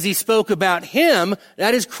because he spoke about him,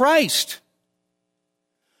 that is Christ.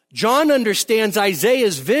 John understands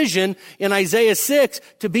Isaiah's vision in Isaiah 6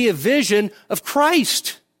 to be a vision of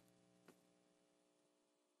Christ.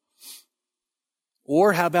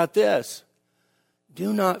 Or how about this?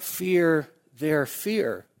 Do not fear their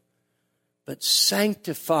fear, but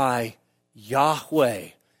sanctify Yahweh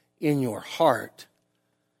in your heart,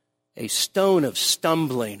 a stone of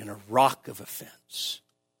stumbling and a rock of offense.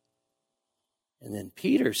 And then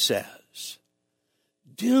Peter says,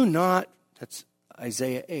 do not, that's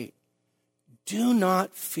Isaiah 8, do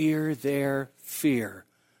not fear their fear,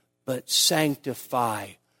 but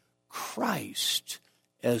sanctify Christ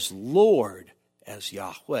as Lord, as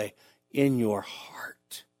Yahweh, in your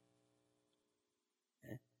heart.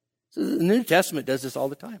 Okay? So the New Testament does this all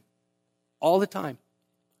the time. All the time.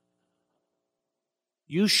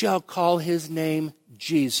 You shall call his name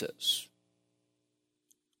Jesus,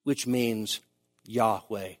 which means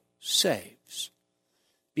Yahweh saves,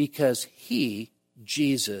 because he,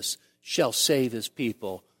 Jesus, shall save his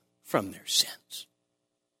people from their sins.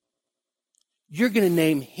 You're going to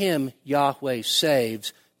name him Yahweh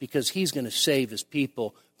saves because he's going to save his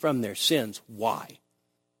people from their sins. Why?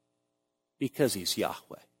 Because he's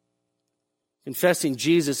Yahweh. Confessing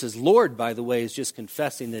Jesus as Lord, by the way, is just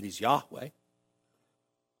confessing that he's Yahweh.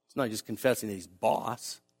 It's not just confessing that he's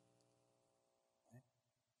boss.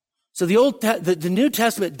 So the New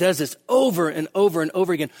Testament does this over and over and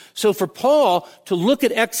over again. So for Paul to look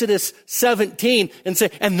at Exodus 17 and say,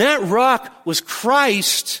 and that rock was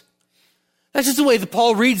Christ, that's just the way that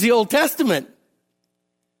Paul reads the Old Testament.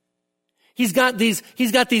 He's got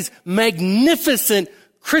these magnificent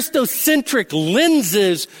Christocentric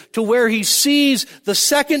lenses to where he sees the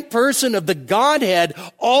second person of the Godhead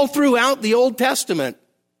all throughout the Old Testament.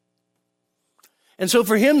 And so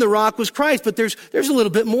for him, the rock was Christ, but there's a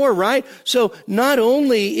little bit more, right? So not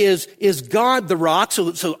only is God the rock,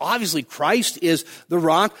 so obviously Christ is the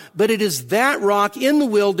rock, but it is that rock in the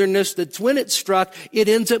wilderness that when it struck, it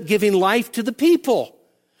ends up giving life to the people.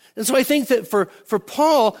 And so I think that for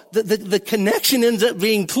Paul, the connection ends up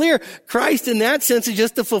being clear. Christ in that sense is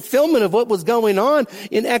just the fulfillment of what was going on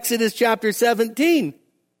in Exodus chapter 17.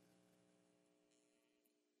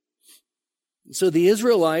 So the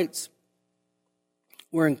Israelites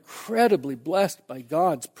were incredibly blessed by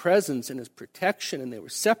God's presence and his protection, and they were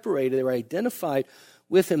separated, they were identified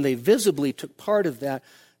with him. They visibly took part of that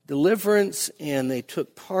deliverance, and they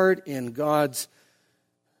took part in God's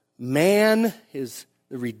man, the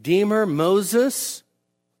Redeemer, Moses.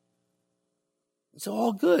 It's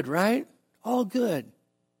all good, right? All good.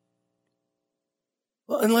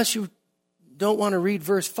 Well, unless you don't want to read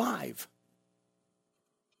verse 5.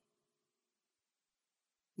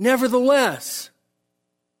 Nevertheless,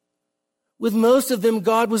 with most of them,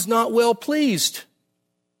 God was not well pleased,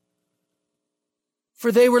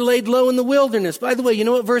 for they were laid low in the wilderness. By the way, you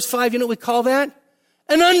know what verse 5, you know what we call that?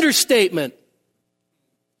 An understatement.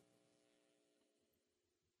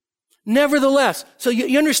 Nevertheless. So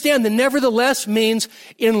you understand the nevertheless means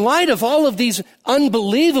in light of all of these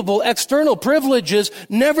unbelievable external privileges,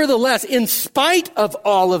 nevertheless, in spite of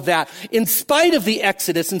all of that, in spite of the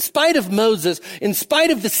Exodus, in spite of Moses, in spite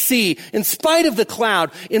of the sea, in spite of the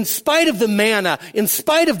cloud, in spite of the manna, in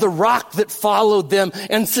spite of the rock that followed them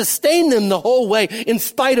and sustained them the whole way, in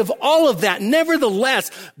spite of all of that, nevertheless,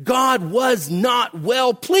 God was not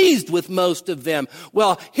well pleased with most of them.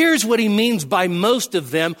 Well, here's what he means by most of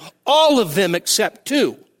them. All of them except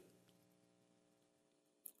 2.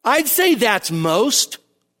 I'd say that's most.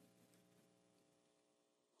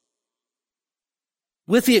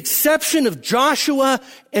 With the exception of Joshua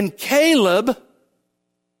and Caleb,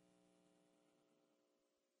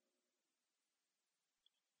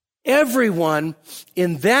 everyone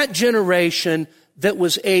in that generation that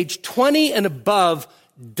was age 20 and above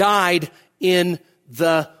died in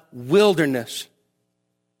the wilderness.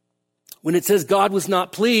 When it says God was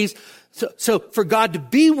not pleased, so for God to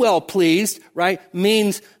be well pleased, right,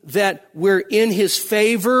 means that we're in his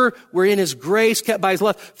favor, we're in his grace, kept by his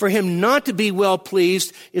love. For him not to be well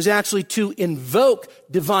pleased is actually to invoke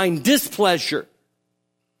divine displeasure,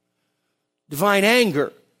 divine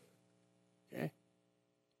anger. Okay?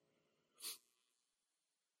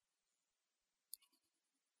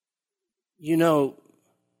 You know,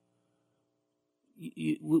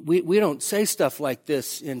 We don't say stuff like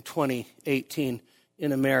this in 2018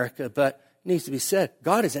 in America, but it needs to be said.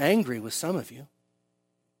 God is angry with some of you.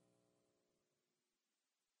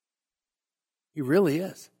 He really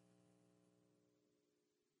is.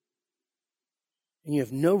 And you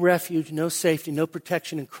have no refuge, no safety, no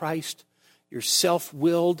protection in Christ. You're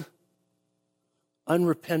self-willed,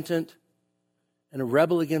 unrepentant, and a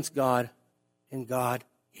rebel against God, and God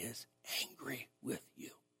is angry with you.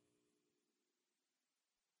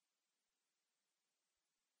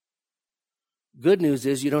 Good news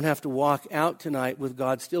is you don't have to walk out tonight with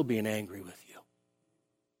God still being angry with you.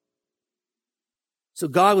 So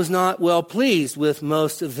God was not well pleased with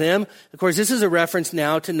most of them. Of course, this is a reference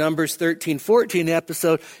now to Numbers 13:14, the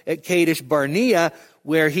episode at Kadesh Barnea,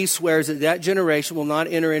 where he swears that that generation will not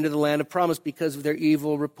enter into the land of promise because of their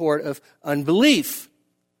evil report of unbelief.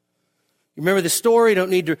 You remember the story? Don't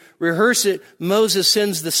need to rehearse it. Moses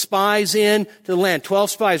sends the spies in to the land. 12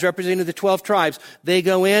 spies representing the 12 tribes. They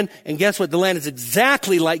go in, and guess what? The land is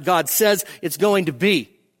exactly like God says it's going to be.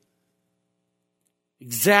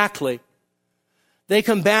 Exactly. They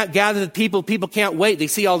come back, gather the people. People can't wait. They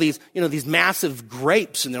see all these, these massive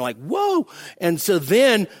grapes, and they're like, whoa. And so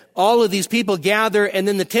then all of these people gather, and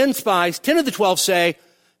then the 10 spies, 10 of the 12 say,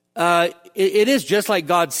 it is just like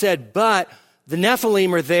God said, but the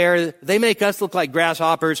Nephilim are there. They make us look like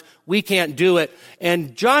grasshoppers. We can't do it.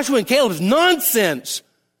 And Joshua and Caleb is nonsense.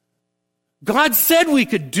 God said we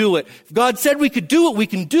could do it. If God said we could do it, we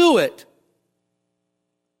can do it.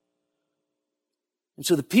 And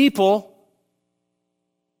so the people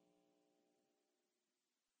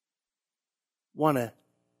want to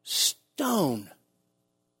stone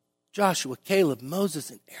Joshua, Caleb, Moses,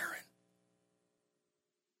 and Aaron.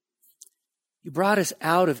 You brought us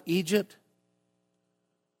out of Egypt,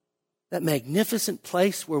 that magnificent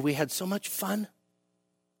place where we had so much fun,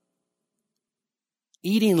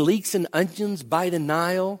 eating leeks and onions by the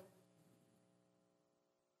Nile,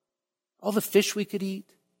 all the fish we could eat.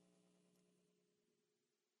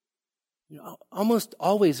 Almost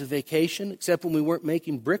always a vacation, except when we weren't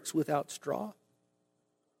making bricks without straw.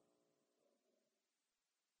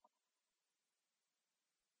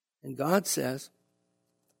 And God says,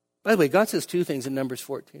 by the way, God says two things in Numbers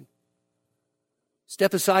 14.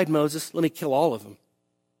 Step aside, Moses, let me kill all of them.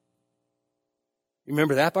 You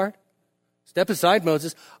remember that part? Step aside,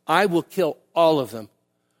 Moses, I will kill all of them,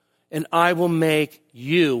 and I will make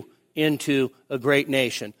you into a great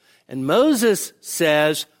nation. And Moses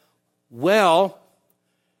says, well,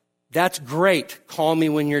 that's great. Call me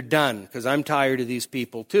when you're done, because I'm tired of these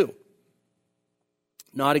people too.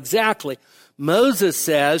 Not exactly. Moses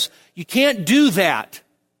says, you can't do that.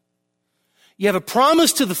 You have a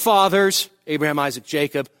promise to the fathers, Abraham, Isaac,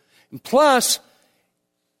 Jacob, and plus,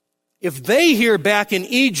 if they hear back in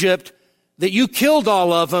Egypt that you killed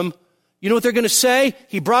all of them, you know what they're going to say?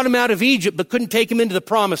 He brought them out of Egypt but couldn't take them into the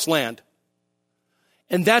promised land.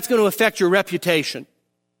 And that's going to affect your reputation.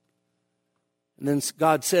 And then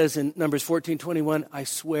God says in Numbers 14:21, I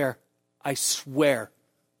swear,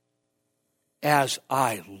 as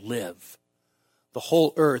I live, the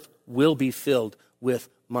whole earth will be filled with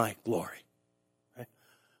my glory. Right?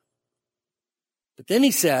 But then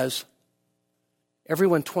he says,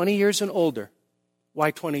 everyone 20 years and older.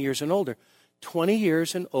 Why 20 years and older? 20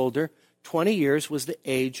 years and older. 20 years was the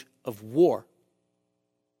age of war.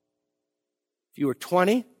 If you were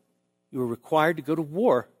 20, you were required to go to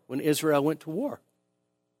war when Israel went to war.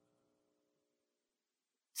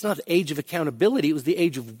 It's not the age of accountability, it was the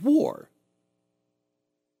age of war.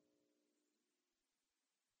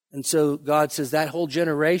 And so God says that whole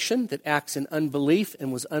generation that acts in unbelief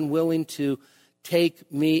and was unwilling to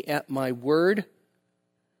take me at my word.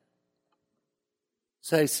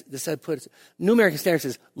 So this I put it, New American Standard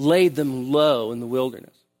says, laid them low in the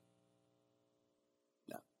wilderness.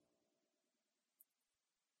 No.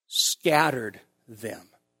 Scattered them.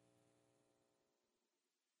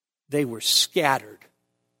 They were scattered.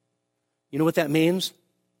 You know what that means?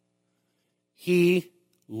 He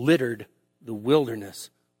littered the wilderness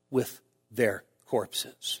with their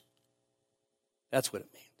corpses. That's what it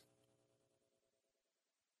means.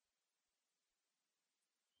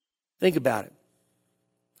 Think about it.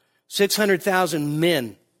 600,000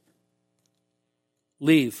 men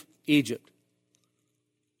leave Egypt.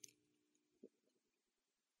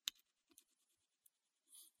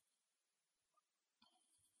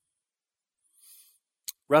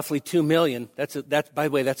 Roughly 2 million. That's by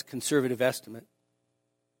the way, that's a conservative estimate.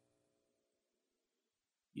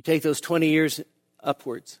 You take those 20 years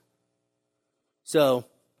upwards. So,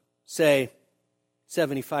 say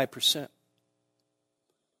 75%.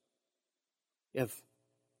 You have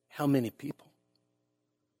how many people?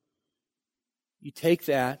 You take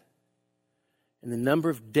that and the number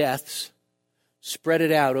of deaths, spread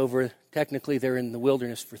it out over, technically they're in the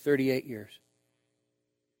wilderness for 38 years.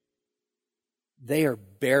 They are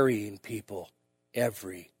burying people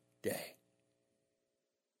every day.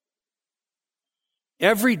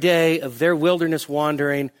 Every day of their wilderness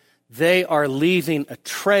wandering, they are leaving a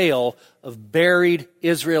trail of buried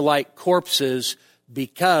Israelite corpses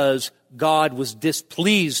because God was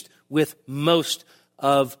displeased with most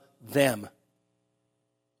of them.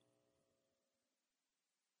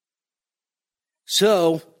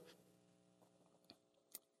 So,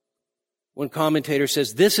 one commentator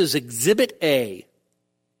says, this is exhibit A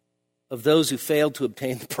of those who failed to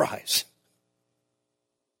obtain the prize.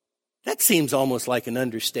 That seems almost like an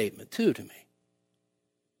understatement, too, to me.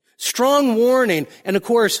 Strong warning. And of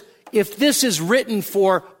course, if this is written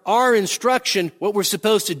for our instruction, what we're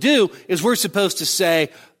supposed to do is we're supposed to say,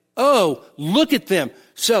 oh, look at them.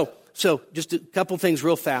 So just a couple things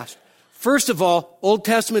real fast. First of all, Old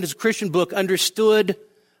Testament is a Christian book. Understand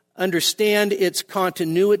its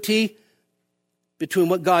continuity between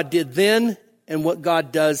what God did then and what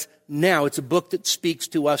God does now. It's a book that speaks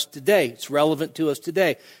to us today. It's relevant to us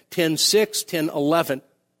today. 10:6, 10:11.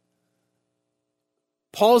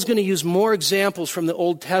 Paul's going to use more examples from the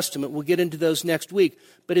Old Testament. We'll get into those next week.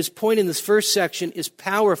 But his point in this first section is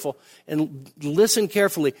powerful. And listen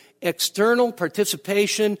carefully. External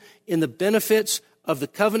participation in the benefits of the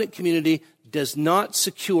covenant community does not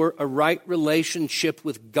secure a right relationship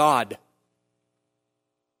with God.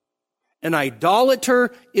 An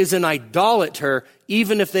idolater is an idolater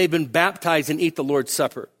even if they've been baptized and eat the Lord's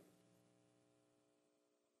Supper.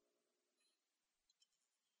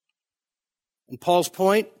 And Paul's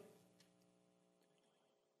point,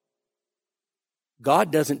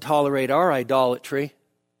 God doesn't tolerate our idolatry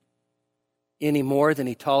any more than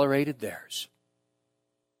he tolerated theirs.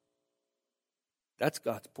 That's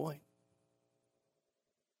God's point.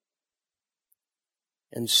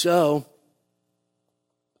 And so,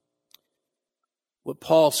 what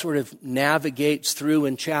Paul sort of navigates through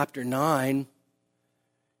in chapter 9,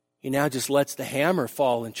 he now just lets the hammer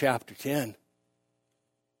fall in chapter 10.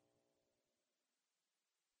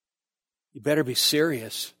 You better be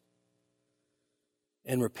serious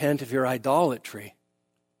and repent of your idolatry.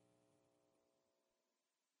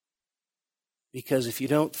 Because if you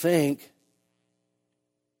don't think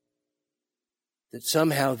that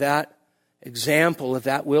somehow that example of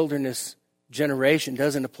that wilderness generation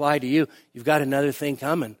doesn't apply to you, you've got another thing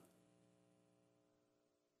coming.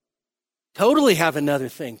 Totally have another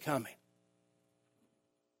thing coming.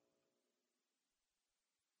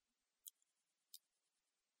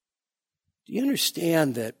 Do you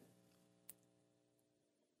understand that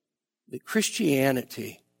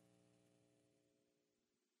Christianity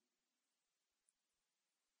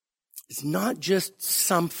is not just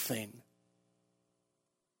something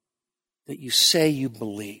that you say you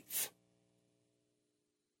believe?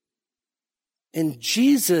 And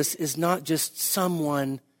Jesus is not just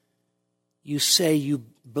someone you say you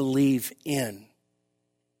believe in.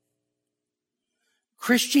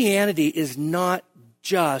 Christianity is not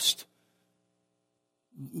just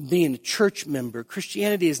being a church member.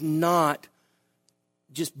 Christianity is not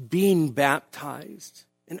just being baptized.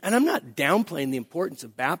 And I'm not downplaying the importance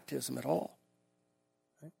of baptism at all.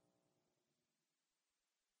 Right?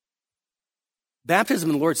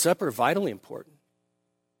 Baptism and the Lord's Supper are vitally important.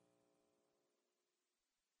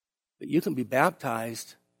 But you can be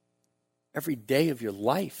baptized every day of your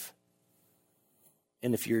life.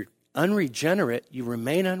 And if you're unregenerate, you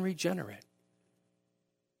remain unregenerate.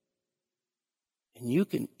 And you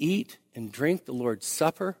can eat and drink the Lord's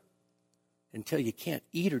Supper until you can't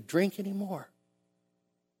eat or drink anymore.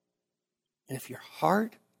 And if your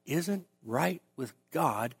heart isn't right with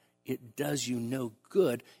God, it does you no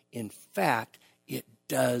good. In fact, it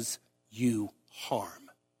does you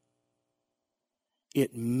harm.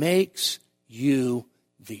 It makes you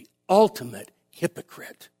the ultimate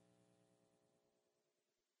hypocrite.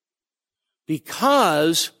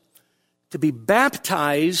 Because to be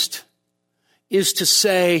baptized is to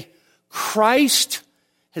say, Christ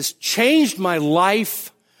has changed my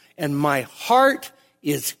life and my heart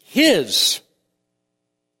is his.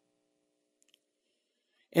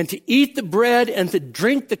 And to eat the bread and to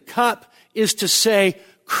drink the cup is to say,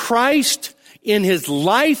 Christ in his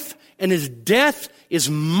life and his death is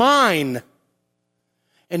mine.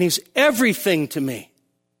 And he's everything to me.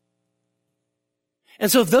 And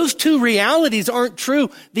so if those two realities aren't true,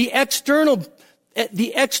 the external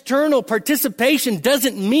participation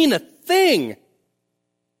doesn't mean a thing.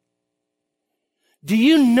 Do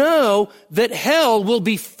you know that hell will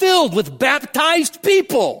be filled with baptized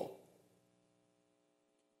people?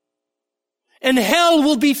 And hell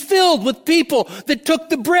will be filled with people that took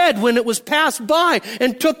the bread when it was passed by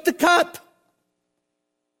and took the cup.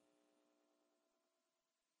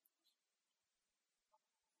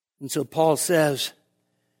 And so Paul says,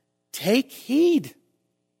 take heed.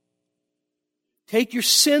 Take your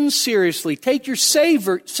sin seriously. Take your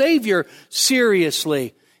Savior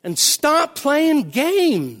seriously. And stop playing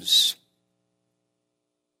games.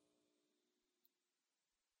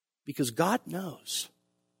 Because God knows.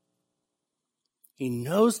 He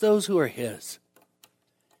knows those who are His.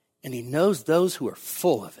 And He knows those who are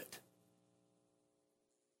full of it.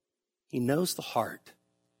 He knows the heart.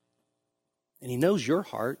 And He knows your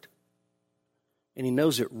heart. And He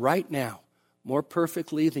knows it right now more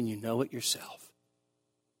perfectly than you know it yourself.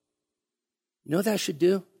 You know what that should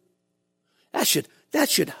do? That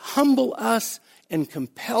should humble us and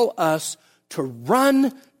compel us to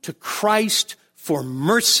run to Christ for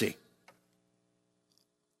mercy.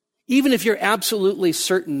 Even if you're absolutely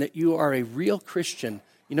certain that you are a real Christian,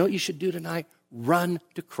 you know what you should do tonight? Run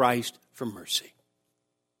to Christ for mercy.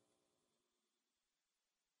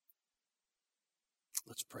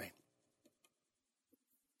 Let's pray.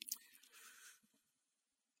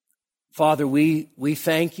 Father, we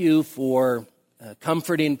thank you for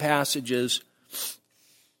comforting passages,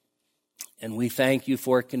 and we thank you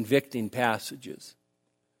for convicting passages.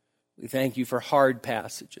 We thank you for hard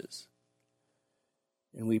passages.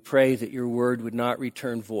 And we pray that your word would not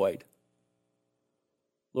return void.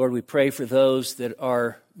 Lord, we pray for those that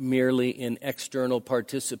are merely in external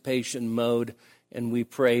participation mode, and we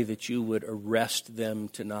pray that you would arrest them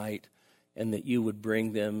tonight and that you would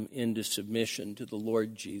bring them into submission to the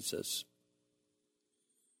Lord Jesus.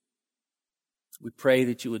 We pray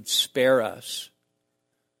that you would spare us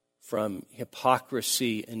from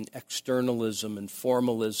hypocrisy and externalism and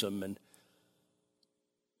formalism. And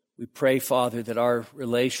we pray, Father, that our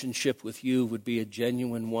relationship with you would be a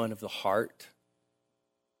genuine one of the heart,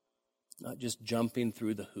 not just jumping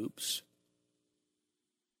through the hoops.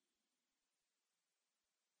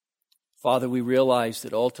 Father, we realize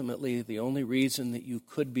that ultimately the only reason that you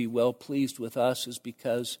could be well pleased with us is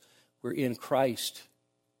because we're in Christ.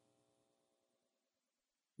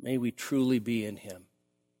 May we truly be in Him.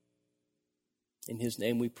 In His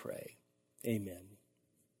name we pray. Amen.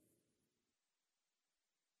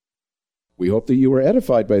 We hope that you were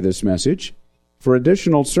edified by this message. For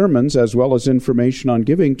additional sermons as well as information on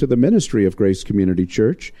giving to the ministry of Grace Community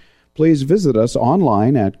Church, please visit us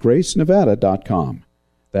online at gracenevada.com.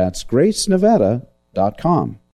 That's gracenevada.com.